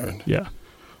concerned. Yeah.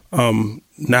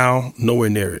 Now, nowhere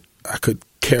near it. I could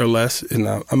care less, and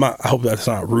I hope that's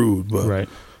not rude, but right.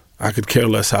 I could care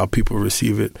less how people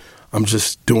receive it. I'm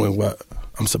just doing what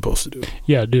I'm supposed to do.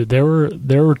 Yeah, dude, there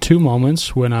were two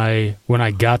moments when I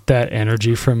got that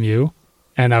energy from you,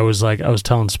 and I was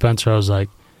telling Spencer, I was like,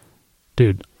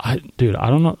 dude, I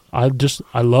don't know.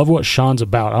 I love what Sean's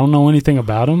about. I don't know anything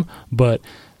about him, but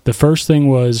the first thing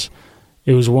was,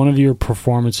 it was one of your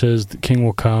performances, The King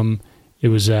Will Come. It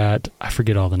was at, I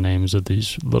forget all the names of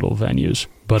these little venues,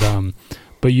 but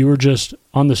you were just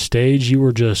on the stage. You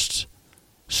were just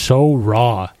so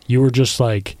raw. You were just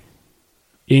like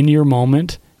in your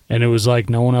moment, and it was like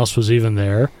no one else was even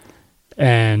there.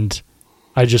 And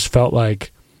I just felt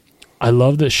like, I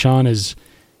love that Sean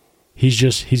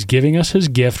he's giving us his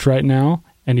gift right now,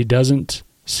 and he doesn't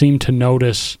seem to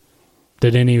notice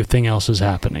that anything else is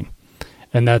happening.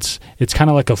 And it's kind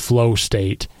of like a flow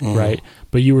state, right?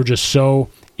 But you were just so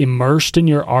immersed in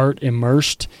your art,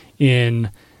 immersed in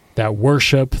that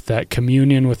worship, that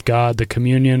communion with God, the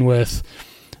communion with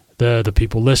the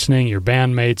people listening, your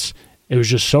bandmates. It was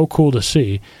just so cool to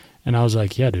see. And I was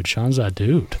like, yeah, dude, Sean's that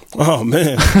dude. Oh,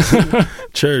 man.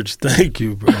 Church, thank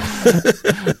you, bro.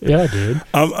 Yeah, dude.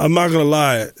 I'm not going to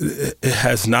lie. It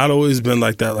has not always been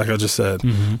like that, like I just said.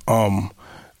 Mm-hmm.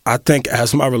 I think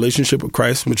as my relationship with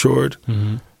Christ matured,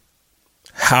 Mm-hmm.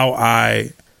 how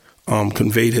I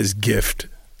conveyed his gift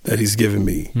that he's given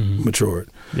me Mm-hmm. matured.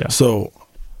 Yeah. So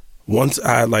once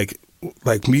I, like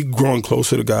me growing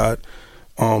closer to God,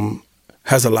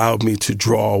 has allowed me to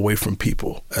draw away from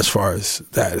people as far as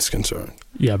that is concerned.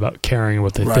 Yeah, about caring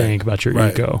what they Right. think about your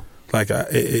Right. ego. Like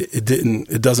it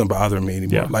doesn't bother me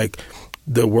anymore. Yeah. Like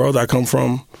the world I come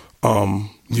from,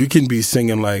 you can be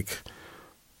singing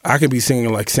I could be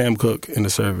singing like Sam Cooke in the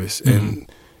service, and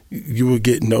you would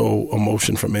get no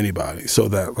emotion from anybody. So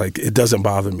that like it doesn't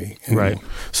bother me anymore. Right.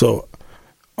 So,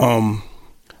 my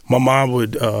mom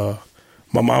would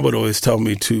always tell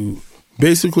me to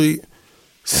basically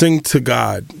sing to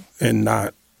God and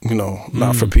not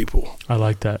for people. I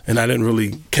like that. And I didn't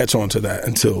really catch on to that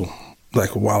until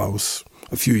like while I was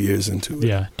a few years into it.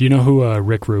 Yeah. Do you know who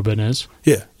Rick Rubin is?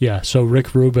 Yeah. Yeah. So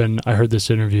Rick Rubin, I heard this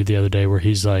interview the other day where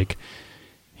he's like,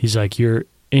 you're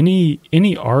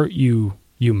any art you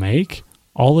make,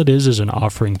 all it is an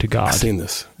offering to God. I've seen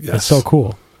this. Yes. It's so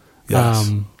cool.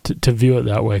 Yes. To view it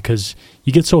that way, because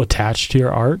you get so attached to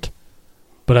your art,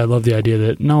 but I love the idea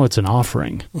that no, it's an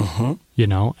offering,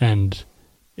 and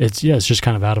it's just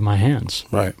kind of out of my hands.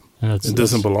 Right. And it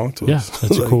doesn't belong to us. Yeah,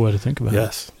 that's a cool way to think about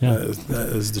yes, it. Yeah, that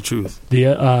is the truth.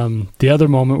 The other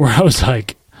moment where I was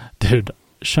like, dude,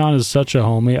 Sean is such a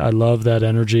homie. I love that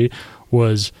energy. It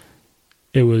was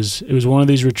one of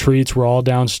these retreats. We're all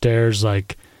downstairs,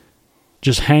 like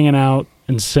just hanging out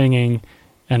and singing,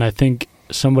 and I think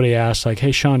somebody asked, like,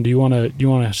 "Hey, Sean, do you want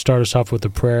to start us off with a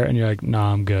prayer?" And you're like,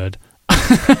 "Nah, I'm good."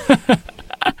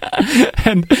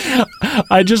 And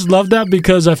I just love that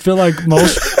because I feel like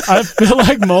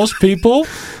most people,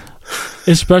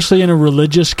 especially in a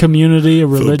religious community,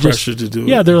 feel pressure to do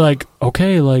it. They're like,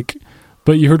 okay, like,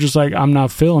 but you're just like, I'm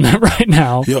not feeling it right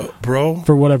now. Yo, bro,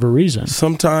 for whatever reason.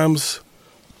 Sometimes,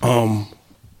 I'll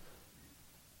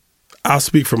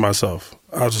speak for myself.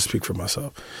 I'll just speak for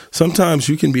myself. Sometimes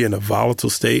you can be in a volatile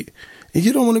state, and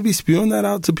you don't want to be spewing that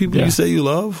out to people you say you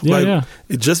love.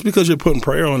 Just because you're putting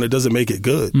prayer on it doesn't make it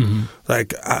good. Mm-hmm.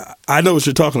 Like, I know what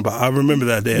you're talking about. I remember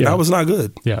that day, and that was not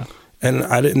good. Yeah. And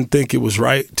I didn't think it was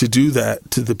right to do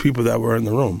that to the people that were in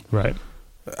the room. Right.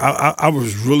 I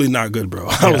was really not good, bro.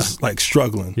 I was, like,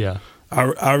 struggling. Yeah.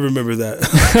 I remember that.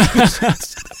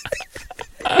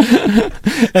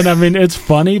 And I mean, it's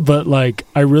funny, but like,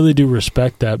 I really do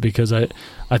respect that because I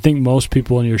think most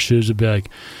people in your shoes would be like,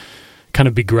 kind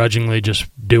of begrudgingly just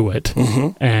do it.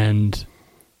 Mm-hmm.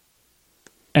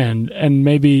 And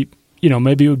maybe,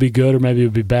 maybe it would be good or maybe it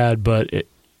would be bad, but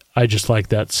I just like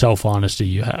that self-honesty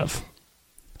you have.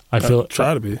 I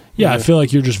try to be. Yeah, I feel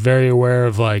like you're just very aware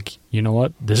of like, you know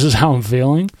what, this is how I'm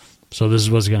feeling, so this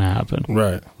is what's going to happen.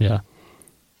 Right. Yeah.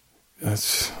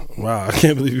 Wow, I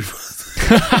can't believe you.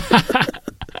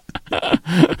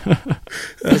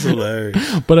 That's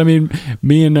hilarious. But I mean,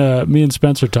 me and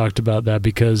Spencer talked about that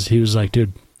because he was like,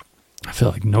 dude, I feel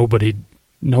like nobody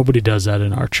does that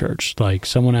in our church. Like,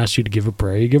 someone asks you to give a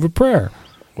prayer, you give a prayer.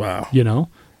 Wow.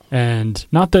 And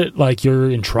not that like you're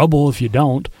in trouble if you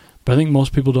don't, but I think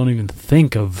most people don't even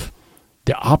think of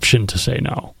the option to say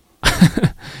no.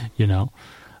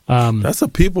 That's a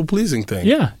people-pleasing thing.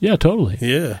 Yeah, totally.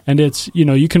 Yeah. And it's,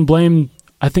 you can blame,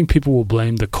 I think people will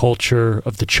blame the culture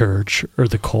of the church or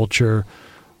the culture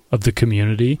of the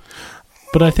community,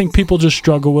 but I think people just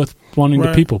struggle with wanting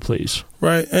to people please.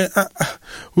 Right. And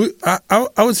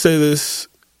I would say this,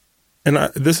 and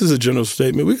this is a general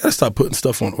statement, we got to stop putting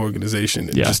stuff on organization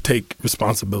and just take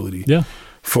responsibility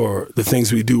for the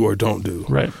things we do or don't do.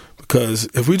 Right. Because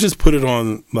if we just put it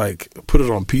on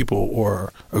people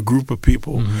or a group of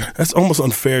people, that's almost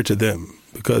unfair to them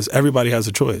because everybody has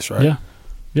a choice, right? Yeah.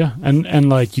 Yeah. And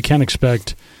like, you can't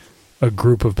expect a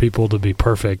group of people to be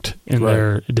perfect in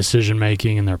their decision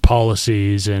making and their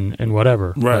policies and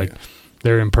whatever. Right. Like,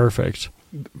 they're imperfect.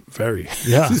 Very.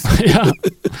 Yeah. Yeah.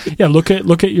 Yeah. Look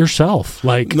at yourself.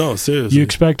 Like, no, seriously. You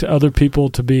expect other people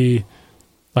to be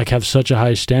like, have such a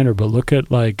high standard, but look at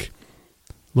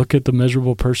the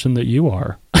miserable person that you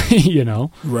are,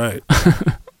 Right.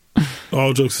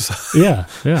 All jokes aside. Yeah.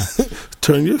 Yeah.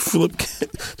 Turn your flip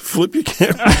your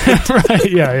camera.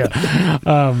 Right.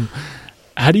 Yeah.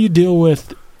 How do you deal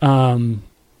with, do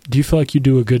you feel like you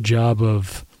do a good job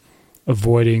of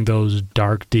avoiding those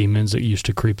dark demons that used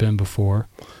to creep in before?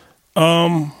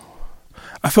 I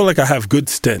feel like I have good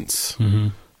stints,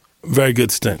 very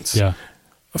good stints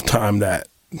of time that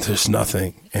there's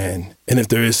nothing, and if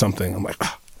there is something, I'm like,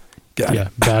 got it.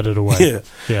 Bat it away.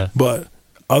 Yeah. But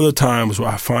other times where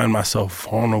I find myself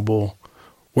vulnerable,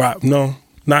 not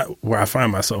where I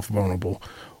find myself vulnerable,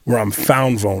 where I'm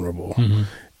found vulnerable,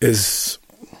 is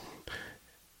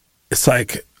it's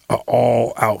like an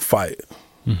all-out fight,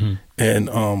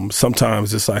 and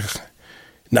sometimes it's like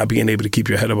not being able to keep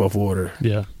your head above water.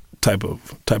 Yeah. Type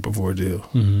of ordeal.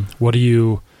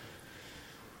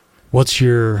 What's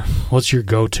your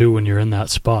go-to when you're in that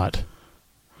spot?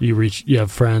 You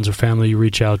have friends or family you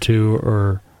reach out to,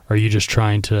 or are you just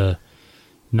trying to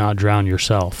not drown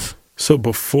yourself? So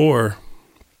before,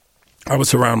 I would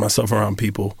surround myself around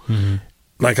people,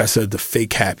 like I said, the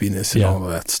fake happiness and all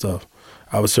of that stuff.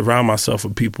 I would surround myself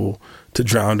with people to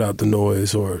drown out the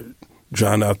noise or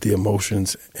drown out the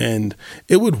emotions, and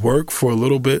it would work for a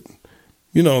little bit.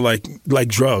 You know, like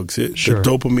drugs, the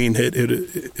dopamine hit,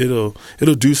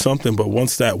 it'll do something, but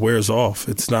once that wears off,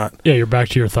 it's not. Yeah, you're back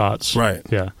to your thoughts. Right.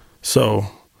 Yeah. So,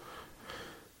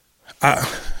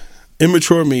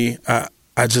 immature me,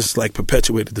 I just like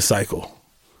perpetuated the cycle.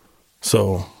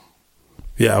 So,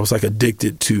 yeah, I was like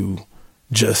addicted to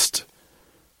just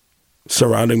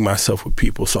surrounding myself with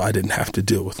people, so I didn't have to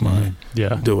deal with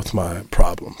my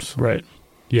problems. Right.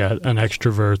 Yeah, an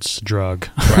extrovert's drug.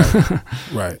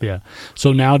 Right. Yeah.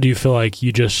 So now do you feel like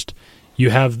you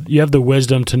have the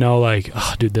wisdom to know, like,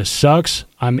 oh, dude, this sucks.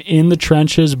 I'm in the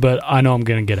trenches, but I know I'm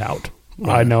going to get out.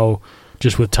 Right. I know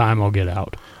just with time I'll get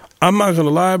out. I'm not going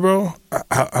to lie, bro.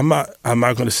 I'm not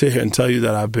going to sit here and tell you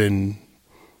that I've been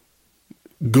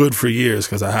good for years,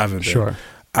 because I haven't been. Sure.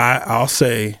 I'll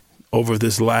say over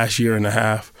this last year and a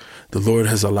half, the Lord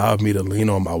has allowed me to lean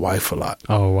on my wife a lot.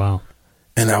 Oh, wow.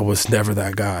 And I was never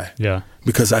that guy. Yeah.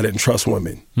 Because I didn't trust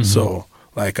women. So,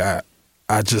 like, I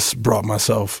just brought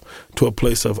myself to a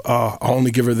place of, I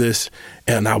only give her this,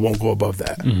 and I won't go above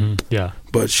that. Yeah.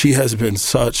 But she has been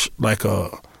such, like,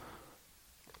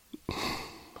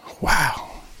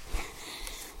 wow.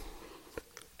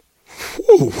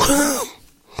 Whew.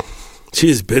 She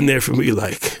has been there for me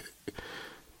like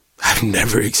I've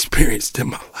never experienced in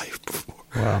my life before.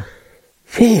 Wow.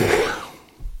 Whew.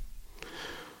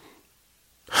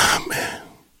 Oh, man.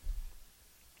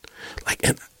 Like,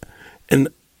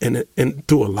 and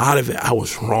through a lot of it, I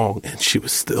was wrong, and she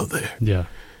was still there. Yeah.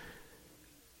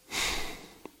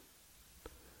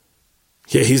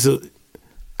 Yeah,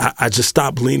 I just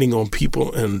stopped leaning on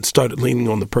people and started leaning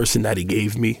on the person that he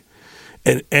gave me,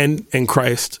 and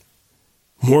Christ,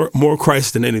 more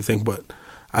Christ than anything. But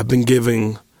I've been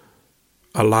giving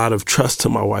a lot of trust to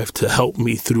my wife to help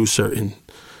me through certain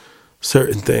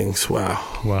things.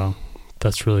 Wow.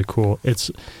 That's really cool.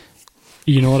 It's,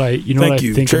 you know what I Thank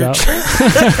you, think church. about?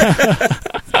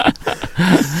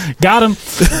 Got him.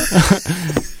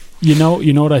 You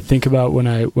know what I think about when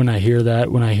I hear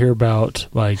that, when I hear about,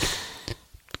 like,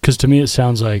 because to me it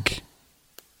sounds like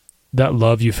that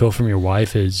love you feel from your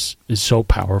wife is so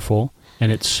powerful,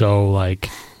 and it's so, like,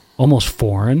 almost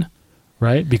foreign,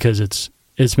 right? Because it's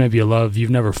maybe a love you've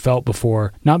never felt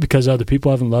before, not because other people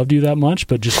haven't loved you that much,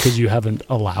 but just because you haven't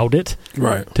allowed it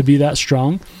to be that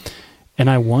strong. And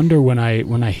I wonder when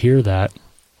I hear that,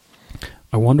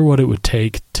 I wonder what it would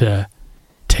take to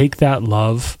take that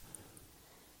love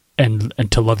and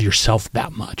to love yourself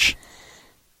that much,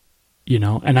 you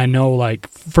know? And I know, like,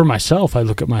 for myself, I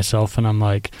look at myself and I'm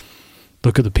like,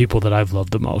 look at the people that I've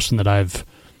loved the most and that I've,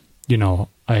 you know,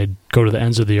 I'd go to the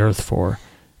ends of the earth for.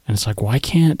 And it's like, why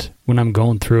can't, when I'm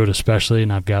going through it especially,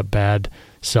 and I've got bad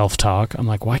self-talk, I'm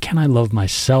like, why can't I love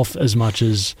myself as much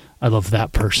as I love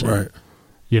that person? Right.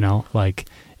 You know, like,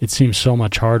 it seems so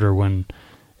much harder when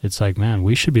it's like, man,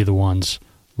 we should be the ones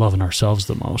loving ourselves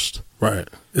the most. Right.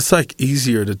 It's like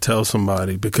easier to tell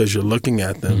somebody because you're looking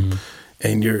at them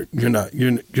and you're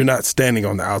not standing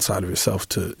on the outside of yourself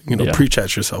to, you know, preach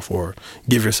at yourself or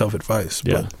give yourself advice.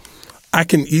 Yeah. But I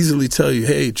can easily tell you,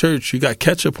 hey, church, you got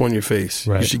ketchup on your face.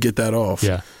 Right. You should get that off.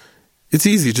 Yeah. It's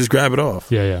easy. Just grab it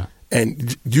off. Yeah.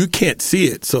 And you can't see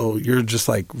it, so you're just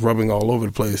like rubbing all over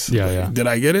the place. Yeah. Did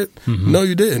I get it? No,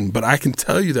 you didn't. But I can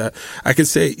tell you that. I can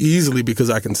say it easily because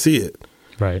I can see it.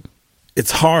 Right.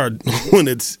 It's hard when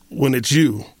it's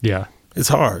you. Yeah. It's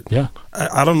hard. Yeah.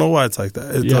 I don't know why it's like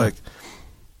that. It's like,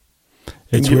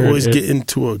 and you always get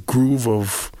into a groove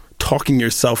of talking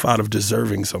yourself out of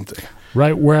deserving something.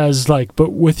 Right. Whereas, like,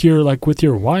 but with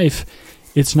your wife,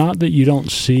 it's not that you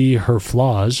don't see her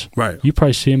flaws. Right. You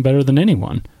probably see them better than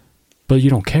anyone, but you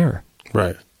don't care.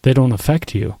 Right. They don't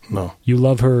affect you. No. You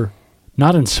love her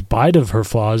not in spite of her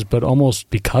flaws, but almost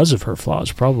because of her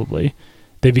flaws, probably.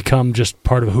 They become just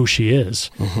part of who she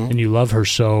is. And you love her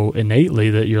so innately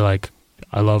that you're like,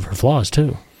 I love her flaws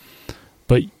too.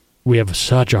 But we have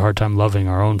such a hard time loving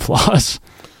our own flaws.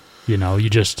 You know, you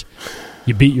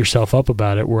beat yourself up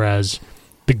about it, whereas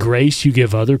the grace you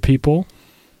give other people,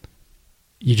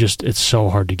 it's so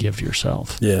hard to give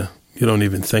yourself. Yeah. You don't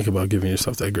even think about giving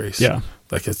yourself that grace. Yeah.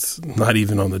 Like it's not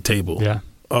even on the table. Yeah.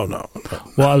 Oh, no.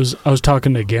 Well, I was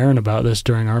talking to Garen about this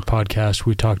during our podcast.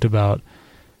 We talked about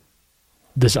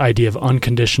this idea of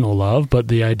unconditional love, but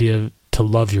the idea to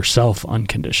love yourself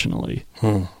unconditionally.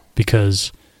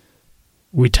 Because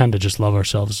we tend to just love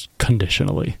ourselves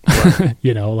conditionally. Right.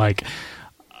 You know, like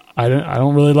I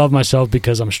don't really love myself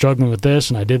because I'm struggling with this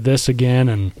and I did this again,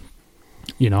 and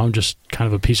you know, I'm just kind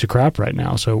of a piece of crap right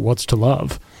now. So what's to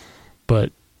love?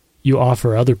 But you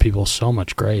offer other people so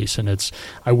much grace, and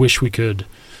I wish we could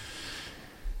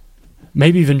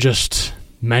maybe even just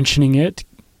mentioning it,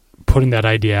 putting that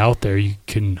idea out there, you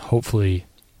can hopefully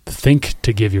think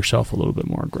to give yourself a little bit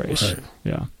more grace. Right.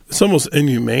 Yeah. It's almost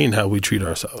inhumane how we treat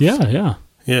ourselves. Yeah.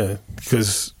 Yeah,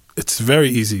 because it's very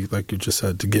easy, like you just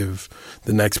said, to give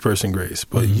the next person grace.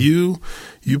 But you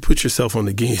put yourself on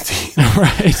the guillotine.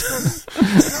 Right.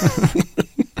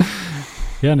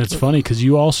 Yeah, and it's funny because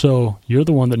you're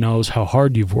the one that knows how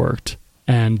hard you've worked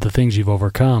and the things you've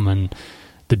overcome and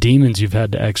the demons you've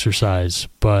had to exercise,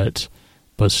 but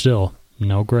still,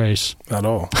 no grace. At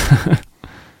all.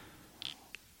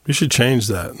 We should change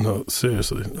that. No,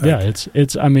 seriously. Yeah,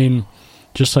 it's I mean,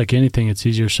 just like anything, it's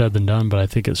easier said than done, but I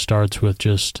think it starts with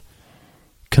just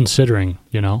considering,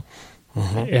 you know,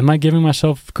 am I giving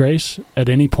myself grace at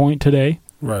any point today?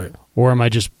 Right. Or am I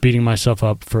just beating myself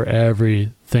up for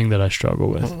everything that I struggle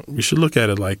with? You should look at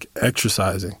it like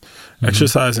exercising.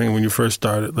 Exercising when you first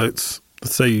started, let's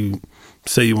say you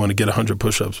want to get 100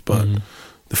 push-ups, but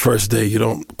the first day you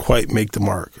don't quite make the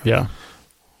mark. Yeah.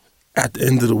 At the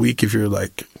end of the week, if you're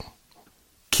like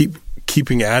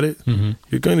keeping at it,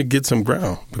 you're going to get some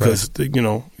ground because you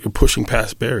know you're pushing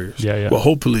past barriers. Yeah. Well,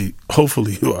 hopefully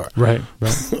you are. Right.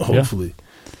 Hopefully.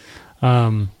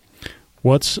 Yeah.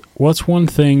 What's one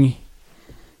thing,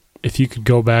 if you could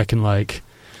go back and like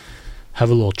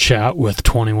have a little chat with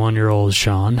 21-year-old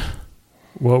Sean,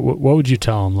 what would you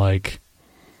tell him? Like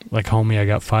homie, I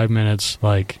got 5 minutes.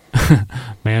 Like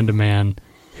man to man,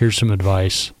 here's some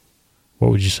advice. What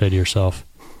would you say to yourself?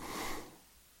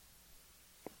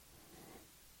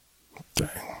 Dang.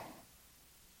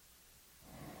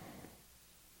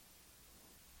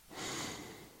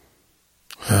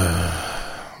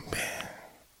 Man.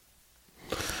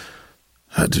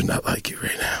 I do not like you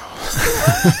right now.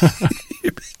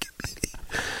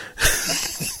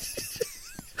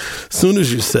 As soon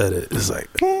as you said it, it's like,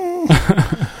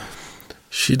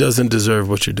 she doesn't deserve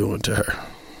what you're doing to her.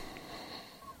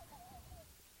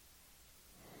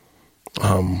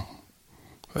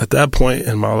 At that point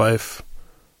in my life,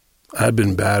 I'd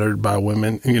been battered by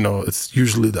women. You know, it's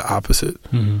usually the opposite.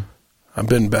 I've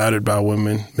been battered by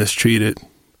women, mistreated.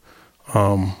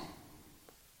 And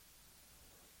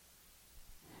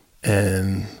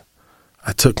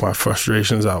I took my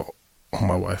frustrations out on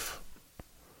my wife.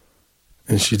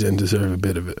 And she didn't deserve a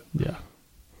bit of it. Yeah.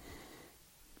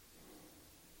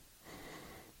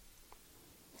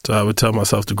 So I would tell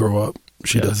myself to grow up.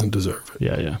 She doesn't deserve it.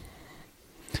 Yeah.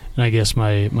 And I guess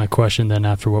my question then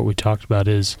after what we talked about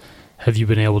is, have you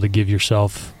been able to give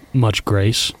yourself much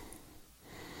grace?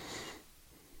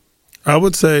 I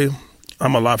would say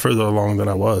I'm a lot further along than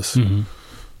I was.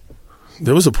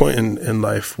 There was a point in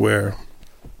life where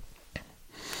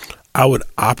I would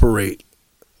operate,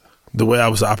 the way I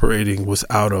was operating was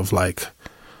out of like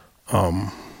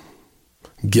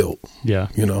guilt. Yeah.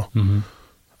 You know?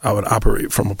 I would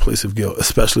operate from a place of guilt,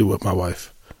 especially with my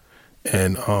wife.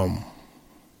 And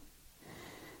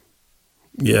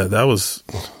yeah, that was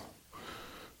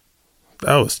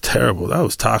terrible. That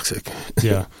was toxic.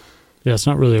 Yeah, it's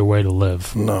not really a way to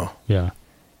live. No. Yeah.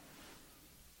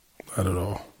 Not at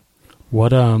all.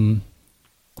 What and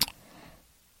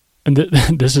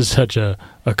this is such a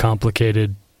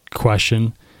complicated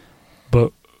question,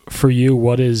 but for you,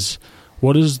 what is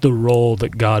the role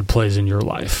that God plays in your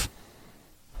life?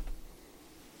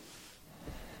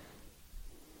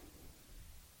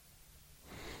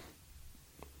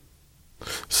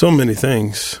 So many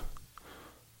things,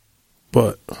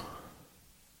 but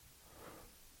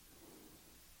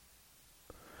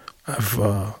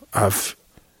I've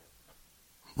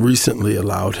recently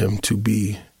allowed him to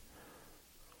be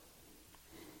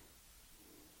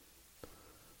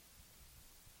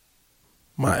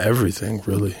my everything,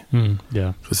 really.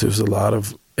 Yeah, because there's a lot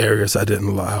of areas I didn't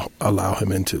allow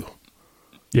him into.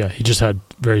 Yeah, he just had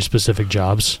very specific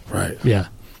jobs. Right. Yeah.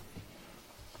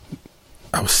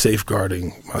 I was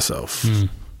safeguarding myself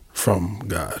from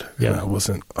God. Yeah. And I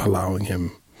wasn't allowing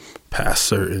him past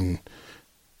certain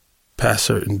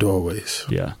doorways.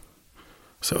 Yeah.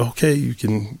 So, okay,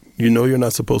 you're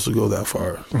not supposed to go that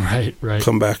far. Right.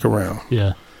 Come back around.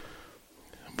 Yeah.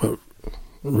 But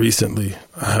recently,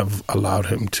 I have allowed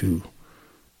him to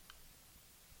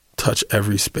touch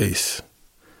every space.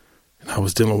 And I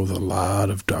was dealing with a lot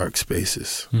of dark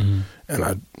spaces. Mm-hmm. And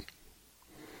I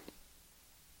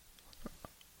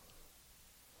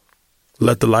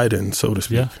let the light in, so to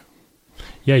speak. Yeah.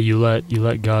 Yeah, you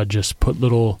let God just put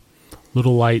little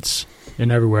lights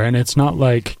in everywhere. And it's not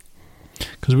like,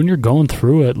 because when you're going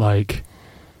through it, like,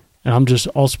 and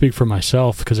I'll speak for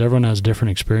myself because everyone has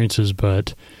different experiences,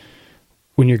 but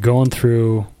when you're going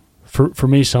through, for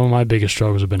me, some of my biggest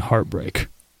struggles have been heartbreak,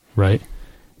 right?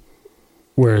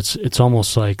 Where it's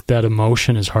almost like that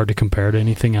emotion is hard to compare to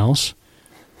anything else.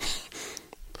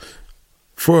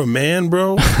 For a man,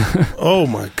 bro, oh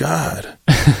my God.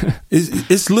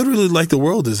 It's literally like the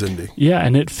world is ending. Yeah,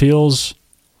 and it feels,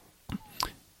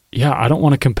 I don't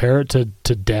want to compare it to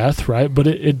death, right? But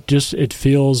it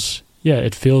feels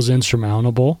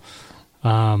insurmountable.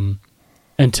 And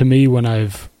to me, when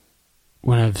I've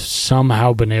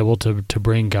somehow been able to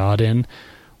bring God in,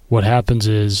 what happens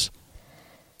is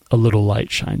a little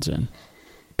light shines in.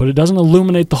 But it doesn't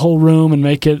illuminate the whole room and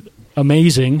make it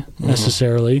amazing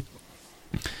necessarily.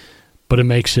 But it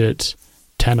makes it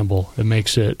tenable. It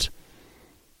makes it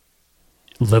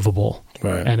livable.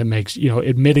 Right. And it makes,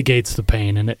 it mitigates the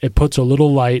pain. And it puts a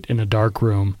little light in a dark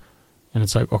room. And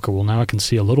it's like, okay, well, now I can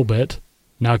see a little bit.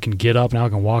 Now I can get up. Now I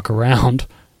can walk around.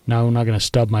 Now I'm not going to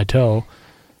stub my toe.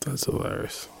 That's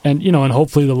hilarious. And, and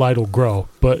hopefully the light will grow.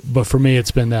 But for me,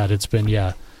 it's been that. It's been,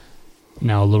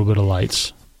 now a little bit of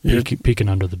lights peeking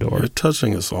under the door. You're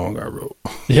touching a song I wrote.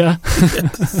 Yeah.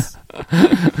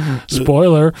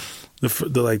 Spoiler.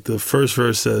 The first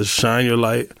verse says, "Shine your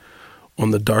light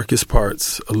on the darkest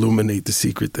parts, illuminate the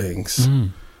secret things.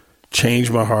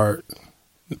 Change my heart,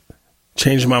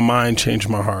 change my mind, change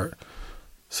my heart,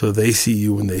 so they see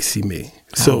you when they see me."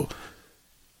 So,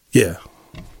 yeah.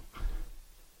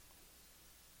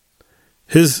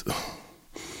 His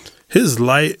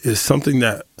light is something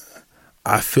that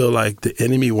I feel like the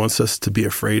enemy wants us to be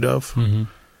afraid of,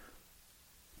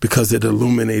 because it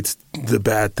illuminates the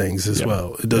bad things as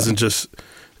well. It doesn't just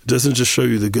show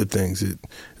you the good things.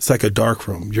 It's like a dark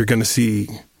room. You're going to see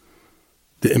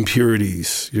the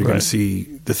impurities. You're going to see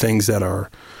the things that are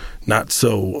not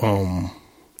so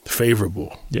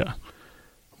favorable. Yeah.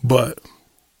 But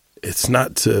it's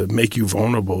not to make you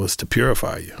vulnerable. It's to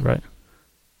purify you. Right.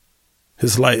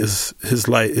 His light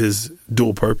is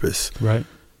dual purpose. Right.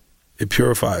 It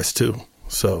purifies too.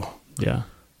 So yeah,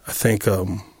 I think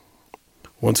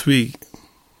once I'm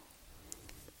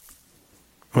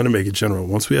going to make it general.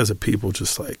 Once we as a people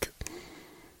just like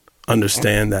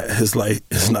understand that his light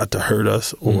is not to hurt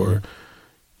us or,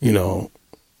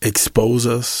 expose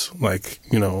us like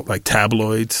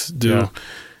tabloids do,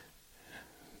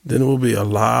 then we'll be a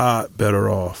lot better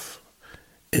off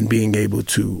in being able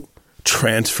to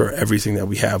transfer everything that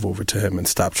we have over to him and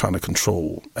stop trying to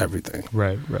control everything.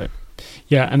 Right.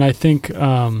 Yeah, and I think,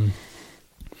 because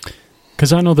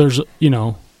I know there's,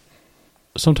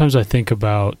 sometimes I think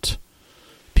about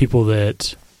people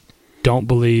that don't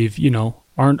believe,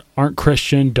 aren't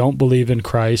Christian, don't believe in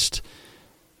Christ,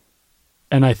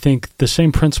 and I think the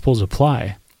same principles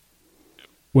apply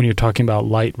when you're talking about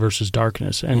light versus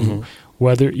darkness, and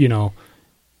whether,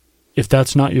 if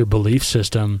that's not your belief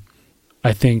system,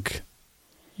 I think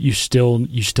you still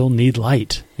need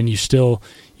light, and you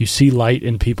see light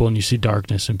in people and you see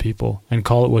darkness in people, and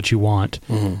call it what you want.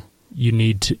 You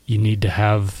need to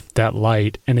have that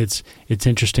light, and it's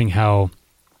interesting how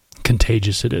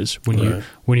contagious it is when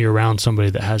you're around somebody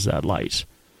that has that light,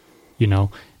 and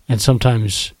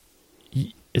sometimes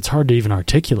it's hard to even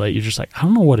articulate. You're just like, I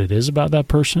don't know what it is about that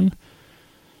person.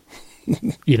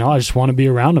 I just want to be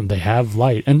around them. They have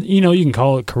light, and you can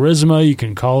call it charisma, you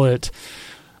can call it,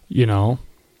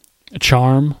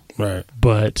 charm, right?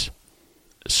 But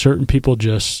certain people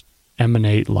just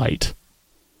emanate light.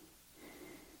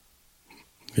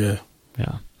 Yeah.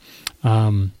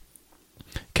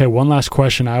 Okay, one last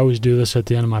question. I always do this at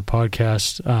the end of my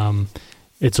podcast.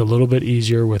 It's a little bit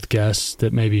easier with guests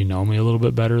that maybe know me a little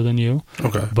bit better than you.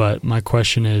 Okay. But my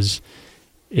question is,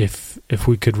 if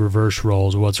we could reverse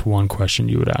roles, what's one question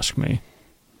you would ask me?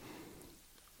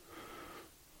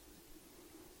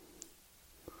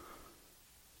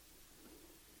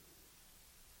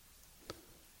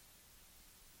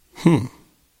 You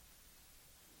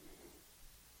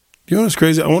know what's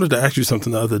crazy? I wanted to ask you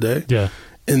something the other day. Yeah.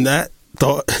 And that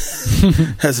thought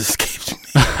has escaped me.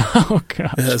 Oh,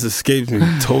 gosh. It has escaped me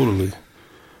totally.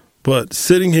 But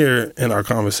sitting here in our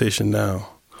conversation now,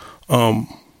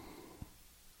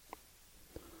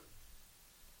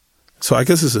 so I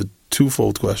guess it's a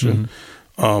twofold question.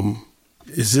 Mm-hmm.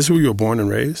 Is this where you were born and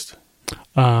raised?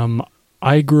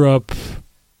 I grew up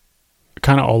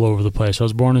kind of all over the place. I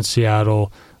was born in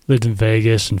Seattle, lived in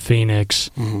Vegas and Phoenix,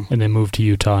 mm-hmm. and then moved to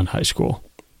Utah in high school.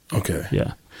 Okay.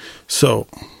 Yeah. So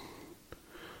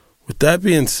with that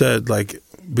being said, like,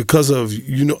 because of,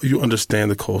 you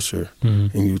understand the culture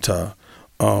mm-hmm. in Utah,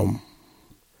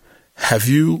 have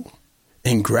you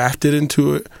engrafted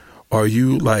into it, or are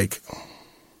you like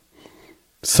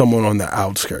someone on the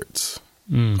outskirts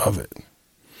of it?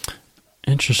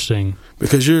 Interesting.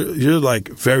 Because you're like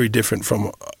very different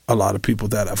from a lot of people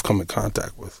that I've come in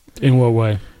contact with. In what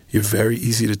way? You're very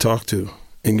easy to talk to,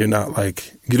 and you're not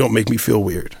like, you don't make me feel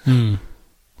weird. Do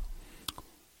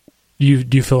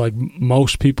you feel like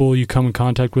most people you come in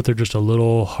contact with are just a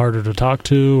little harder to talk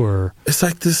to, or? It's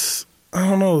like this, I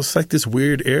don't know, it's like this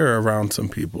weird air around some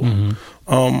people.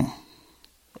 Mm-hmm.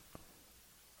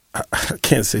 I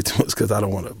can't say too much because I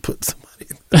don't want to put somebody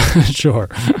in. Sure.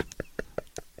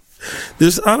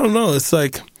 I don't know, it's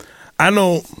like, I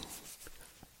know,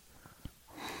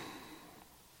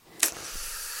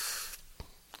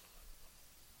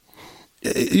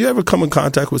 you ever come in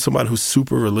contact with somebody who's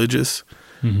super religious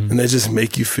mm-hmm. and they just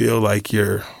make you feel like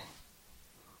you're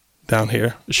down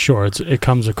here? Sure, it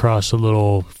comes across a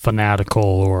little fanatical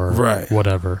or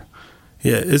whatever.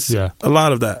 Yeah, it's a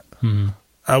lot of that. Mm-hmm.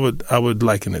 I would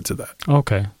liken it to that.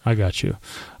 Okay, I got you.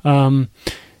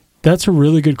 That's a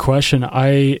really good question.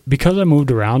 Because I moved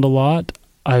around a lot,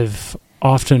 I've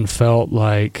often felt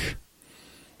like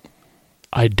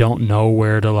I don't know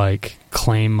where to like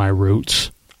claim my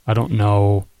roots. I don't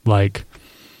know, like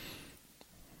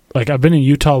I've been in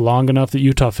Utah long enough that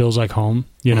Utah feels like home,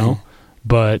 you know,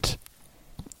 but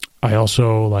I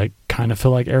also like kind of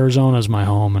feel like Arizona's my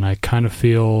home, and I kind of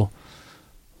feel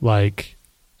like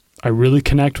I really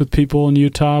connect with people in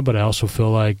Utah, but I also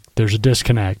feel like there's a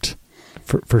disconnect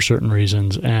for certain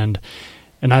reasons. And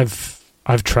I've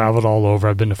traveled all over.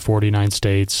 I've been to 49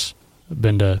 states. I've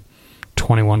been to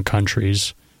 21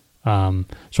 countries. So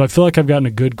I feel like I've gotten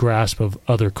a good grasp of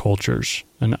other cultures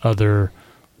and other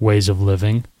ways of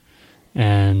living.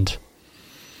 And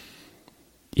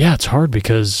yeah, it's hard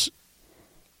because,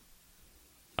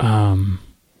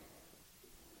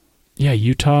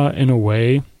 Utah in a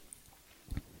way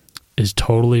is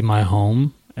totally my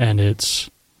home, and it's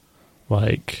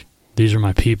like, these are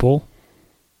my people.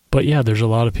 But yeah, there's a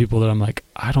lot of people that I'm like,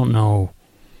 I don't know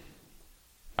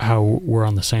how we're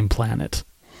on the same planet.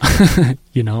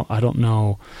 You know, I don't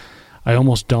know. I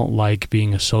almost don't like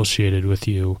being associated with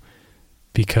you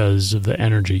because of the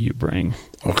energy you bring.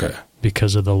 Okay.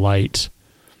 Because of the light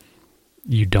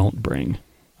you don't bring.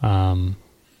 But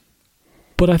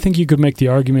I think you could make the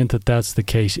argument that that's the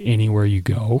case anywhere you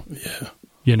go. Yeah.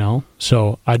 You know?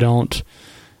 So I don't,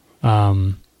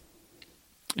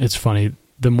 it's funny.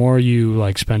 The more you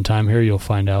like spend time here, you'll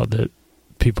find out that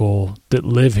people that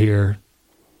live here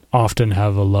often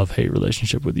have a love-hate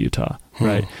relationship with Utah,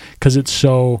 right? Because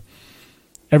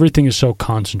everything is so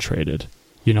concentrated.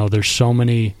 You know, there's so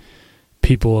many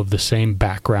people of the same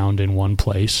background in one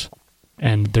place,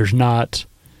 and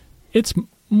it's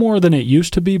more than it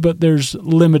used to be, but there's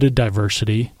limited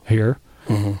diversity here.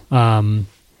 Mm-hmm.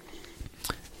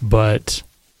 But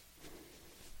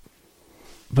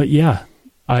yeah,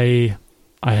 I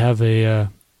have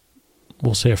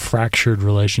we'll say a fractured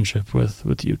relationship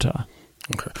with Utah.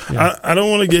 Okay. Yeah. I don't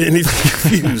want to get anything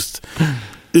confused.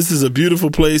 This is a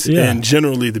beautiful place, and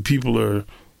generally the people are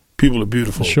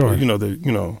beautiful. Sure.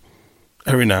 But,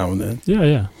 every now and then.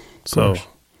 Yeah. So,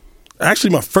 actually,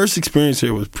 my first experience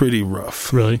here was pretty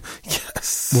rough. Really?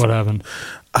 Yes. What happened?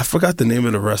 I forgot the name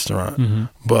of the restaurant, mm-hmm.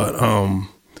 but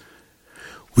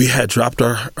we had dropped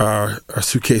our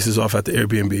suitcases off at the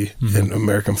Airbnb mm-hmm. in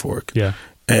American Fork. Yeah.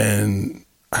 And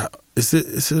is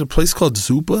it a place called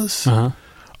Zupa's? Uh-huh.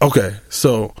 Okay,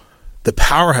 so the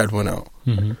power had went out,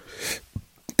 mm-hmm.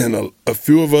 and a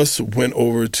few of us went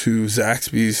over to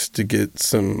Zaxby's to get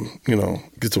some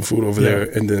food over there,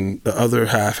 and then the other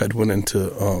half had went into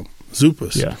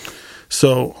Zupa's. Yeah.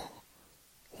 So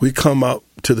we come up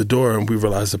to the door and we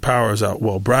realize the power is out.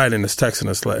 Well, Bryden is texting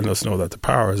us, letting us know that the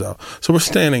power is out. So we're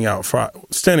standing outside,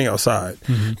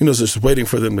 mm-hmm. Just waiting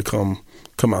for them to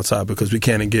come outside because we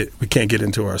can't get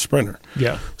into our Sprinter.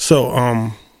 Yeah. So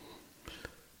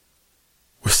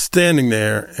we're standing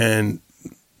there, and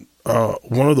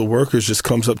one of the workers just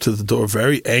comes up to the door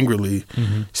very angrily.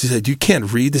 Mm-hmm. She said, "You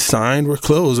can't read the sign. We're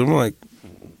closed." And we're like,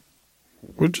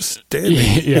 we're just standing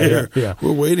here. Yeah.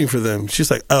 We're waiting for them. She's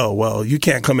like, oh, well, you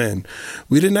can't come in.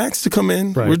 We didn't ask to come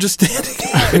in. Right. We're just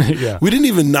standing here. Yeah. We didn't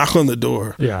even knock on the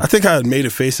door. Yeah. I think I had made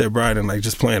a face at Bryden, like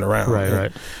just playing around.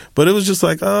 Right. But it was just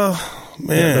like, oh,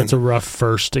 man. Yeah, that's a rough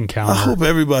first encounter. I hope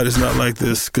everybody's not like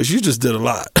this because you just did a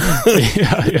lot.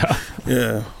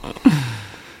 Yeah.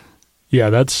 Yeah,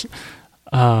 that's,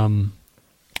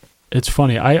 it's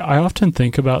funny. I often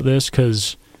think about this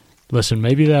because, listen,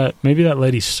 maybe that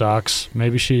lady sucks.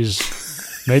 Maybe she's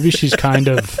kind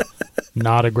of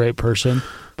not a great person,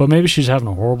 but maybe she's having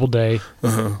a horrible day.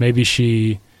 Uh-huh. Maybe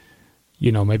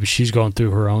maybe she's going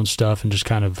through her own stuff and just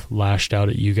kind of lashed out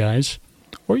at you guys.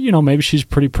 Or, maybe she's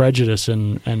pretty prejudiced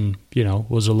and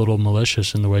was a little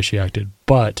malicious in the way she acted.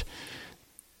 But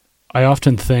I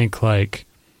often think, like,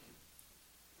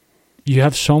 you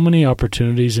have so many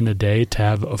opportunities in a day to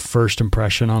have a first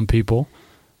impression on people,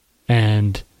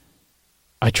 and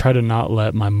I try to not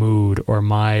let my mood or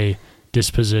my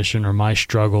disposition or my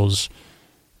struggles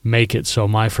make it so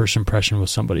my first impression with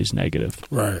somebody's negative.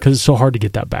 Right. Because it's so hard to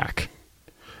get that back.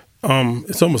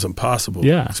 It's almost impossible.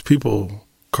 Yeah. 'Cause people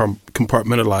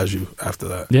compartmentalize you after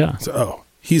that. Yeah. So, oh,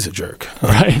 he's a jerk.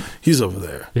 Right. He's over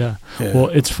there. Yeah. Well,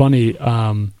 it's funny.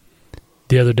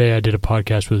 The other day I did a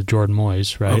podcast with Jordan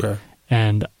Moyes, right? Okay.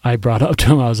 And I brought up to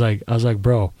him, I was like,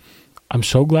 bro, I'm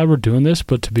so glad we're doing this,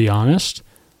 but to be honest,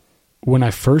 when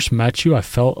I first met you, I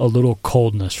felt a little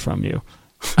coldness from you.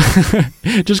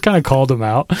 Just kind of called him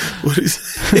out. What is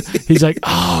he? He's like,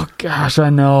 oh gosh, I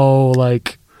know,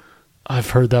 like,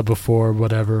 I've heard that before,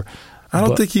 whatever. I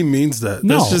don't think he means that.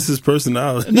 No. That's just his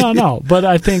personality. No. But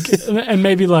I think, and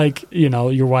maybe like,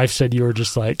 your wife said you were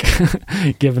just like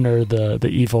giving her the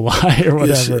evil lie or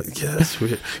whatever. Yeah, that's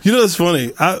weird. It's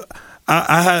funny.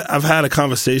 I've had a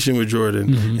conversation with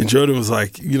Jordan, and Jordan was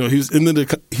like, he was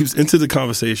into the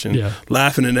conversation,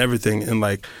 laughing and everything, and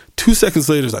like 2 seconds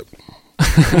later, it's like,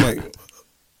 I'm like,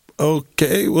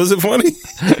 okay, was it funny?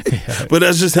 Yeah. But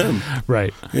that's just him,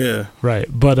 right? Yeah, right.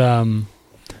 But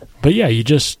yeah, you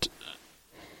just,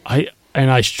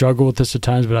 I struggle with this at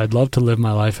times, but I'd love to live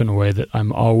my life in a way that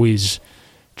I'm always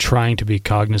trying to be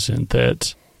cognizant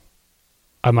that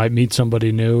I might meet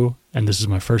somebody new, and this is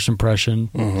my first impression.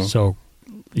 Mm-hmm. So,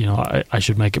 I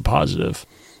should make it positive.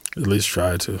 At least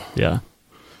try to. Yeah.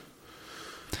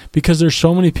 Because there's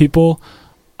so many people,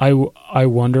 I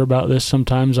wonder about this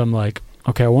sometimes. I'm like,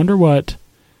 okay, I wonder what,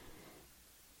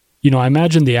 I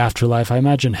imagine the afterlife. I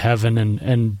imagine heaven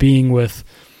and being with,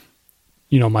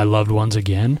 my loved ones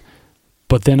again.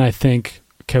 But then I think,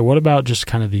 okay, what about just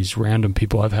kind of these random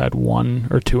people I've had 1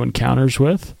 or 2 encounters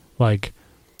with? Like,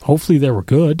 hopefully they were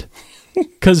good.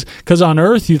 Because on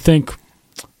Earth you think,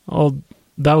 oh,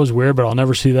 that was weird, but I'll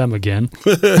never see them again.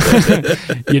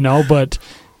 But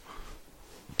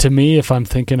to me, if I'm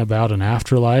thinking about an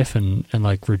afterlife and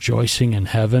like rejoicing in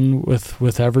heaven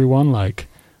with everyone, like,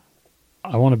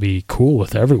 I want to be cool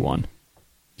with everyone,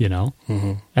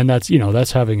 Mm-hmm. And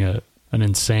that's having an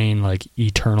insane, like,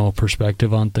 eternal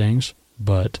perspective on things.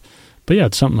 But yeah,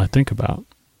 it's something I think about.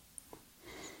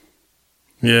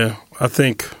 Yeah, I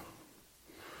think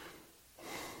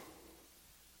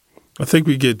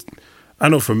we get, I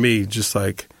know for me, just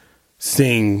like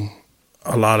seeing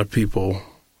a lot of people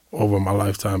over my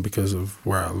lifetime because of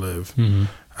where I live, Mm-hmm.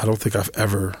 I don't think I've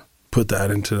ever put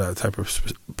that into that type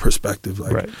of perspective.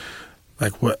 Like, Right.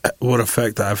 like what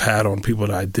effect I've had on people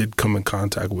that I did come in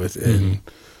contact with. And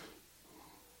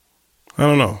I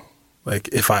don't know, like,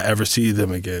 if I ever see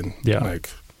them again, like,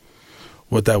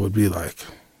 what that would be like.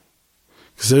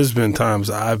 Because there's been times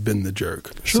I've been the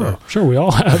jerk. Sure, we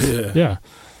all have. Yeah.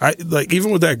 I like,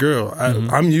 even with that girl,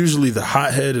 I'm usually the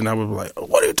hothead, and I would be like,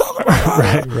 "What are you talking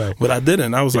about?" Right. But I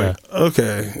didn't. I was like,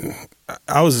 "Okay."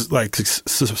 I was like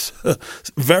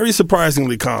very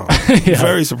surprisingly calm.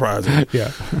 Very surprising.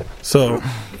 Yeah. So,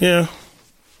 yeah.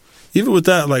 Even with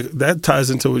that, like, that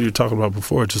ties into what you were talking about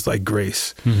before, just like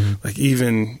grace. Mm-hmm. Like,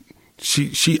 even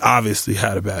she obviously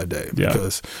had a bad day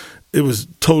because it was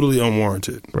totally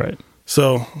unwarranted. Right.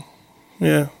 So,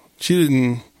 yeah, she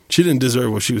didn't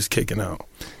deserve what she was kicking out.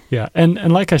 Yeah,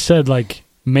 and like I said, like,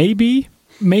 maybe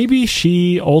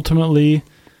she ultimately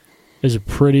is a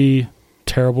pretty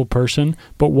terrible person,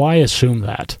 but why assume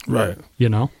that? Right.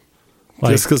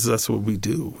 Like, just because that's what we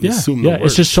do. We assume the it's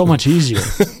worst. just so much easier.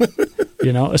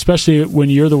 Especially when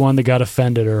you're the one that got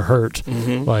offended or hurt.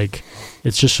 Mm-hmm. Like,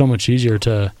 it's just so much easier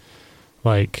to,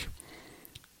 like,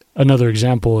 another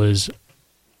example is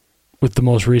with the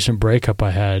most recent breakup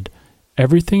I had,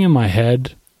 everything in my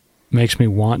head makes me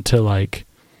want to, like,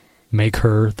 make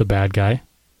her the bad guy,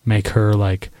 make her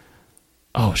like,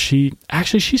 oh, she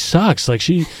sucks. Like,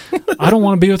 I don't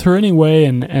want to be with her anyway.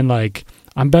 And like,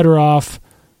 I'm better off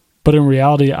but in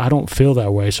reality, I don't feel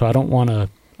that way. So I don't want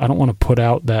to put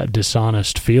out that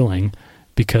dishonest feeling,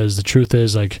 because the truth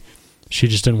is, like, she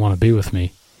just didn't want to be with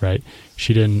me, right?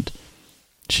 She didn't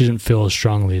feel as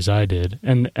strongly as I did.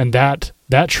 And that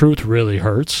truth really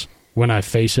hurts when I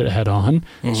face it head on.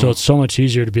 Mm-hmm. So it's so much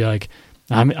easier to be like,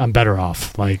 I'm better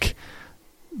off. Like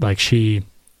let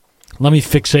me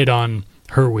fixate on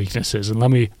her weaknesses and let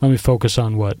me focus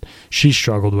on what she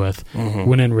struggled with. Mm-hmm.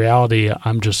 When in reality,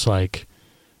 I'm just like,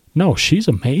 no, she's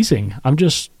amazing. I'm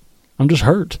just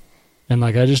hurt. And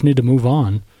like, I just need to move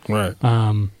on. Right.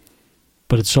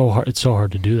 But it's so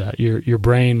hard to do that. Your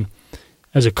brain,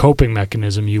 as a coping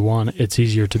mechanism, it's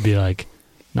easier to be like,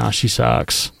 nah, she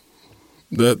sucks.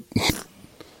 That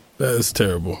is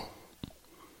terrible.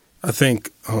 I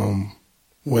think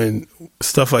when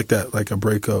stuff like that, like a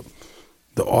breakup,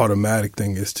 the automatic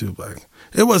thing is to like,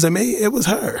 it wasn't me, it was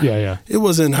her. Yeah. It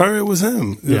wasn't her, it was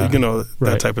him. Yeah. That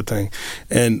right. type of thing.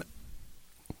 And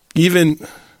even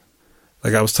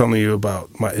like I was telling you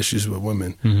about my issues with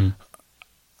women, mm-hmm.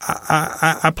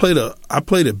 I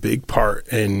played a big part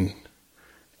in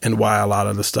why a lot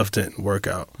of the stuff didn't work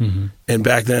out. Mm-hmm. And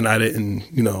back then I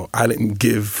didn't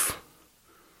give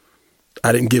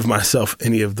myself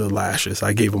any of the lashes.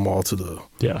 I gave them all to the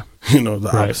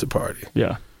right. opposite party.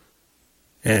 Yeah.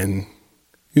 And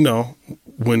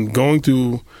when going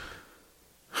through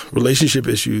relationship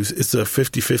issues, it's a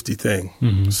 50-50 thing.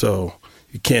 Mm-hmm. So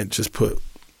you can't just put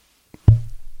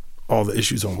all the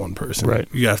issues on one person. Right.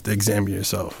 You have to examine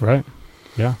yourself. Right.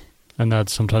 Yeah. And that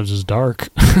sometimes is dark.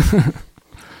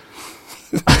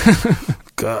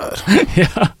 God.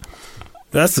 Yeah.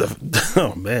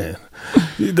 Oh man.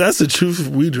 That's the truth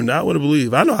we do not want to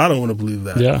believe. I know I don't want to believe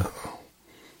that. Yeah.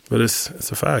 But it's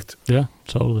a fact. Yeah,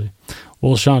 totally.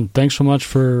 Well, Sean, thanks so much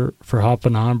for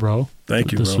hopping on, bro.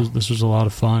 Thank you, bro. This was a lot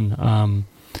of fun.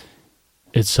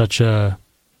 It's such a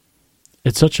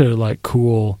like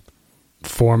cool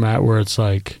format where it's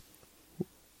like,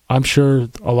 I'm sure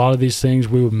a lot of these things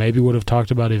we would have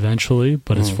talked about eventually,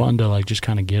 but it's fun to like just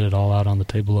kind of get it all out on the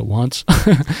table at once.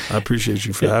 I appreciate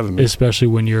you for having me. Especially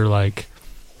when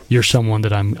you're someone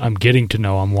that I'm getting to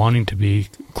know, I'm wanting to be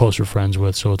closer friends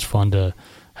with, so it's fun to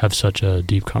have such a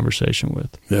deep conversation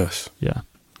with. Yes. Yeah.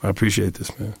 I appreciate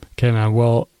this, man. Okay, man.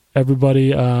 Well,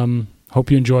 everybody,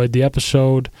 hope you enjoyed the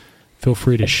episode. Feel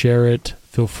free to share it.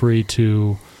 Feel free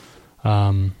to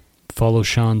follow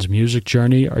Sean's music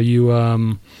journey. Are you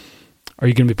going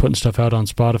to be putting stuff out on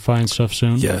Spotify and stuff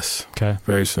soon? Yes. Okay.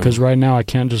 Very soon. Because right now I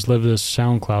can't just live this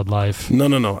SoundCloud life.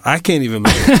 No. I can't even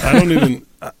live it. I don't even...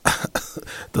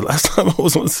 the last time I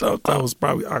was on SoundCloud was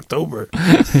probably October.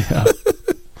 Yeah.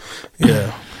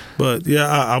 Yeah. But yeah,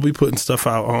 I'll be putting stuff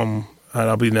out. And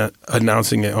I'll be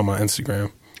announcing it on my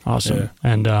Instagram. Awesome. Yeah.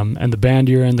 And the band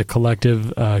you're in, the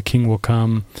collective, King Will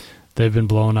Come, they've been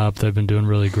blowing up. They've been doing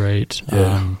really great.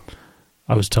 Yeah.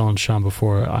 I was telling Sean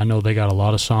before, I know they got a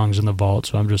lot of songs in the vault,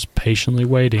 so I'm just patiently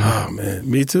waiting. Oh man,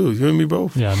 me too. You and me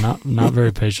both. Yeah, not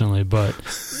very patiently, but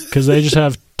because they just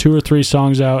have 2 or 3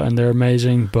 songs out and they're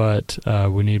amazing, but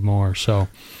we need more. So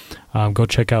go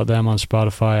check out them on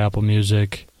Spotify, Apple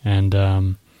Music,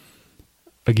 and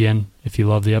again, if you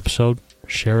love the episode,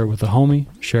 share it with a homie,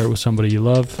 share it with somebody you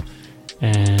love,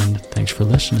 and thanks for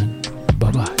listening.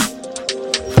 Bye-bye.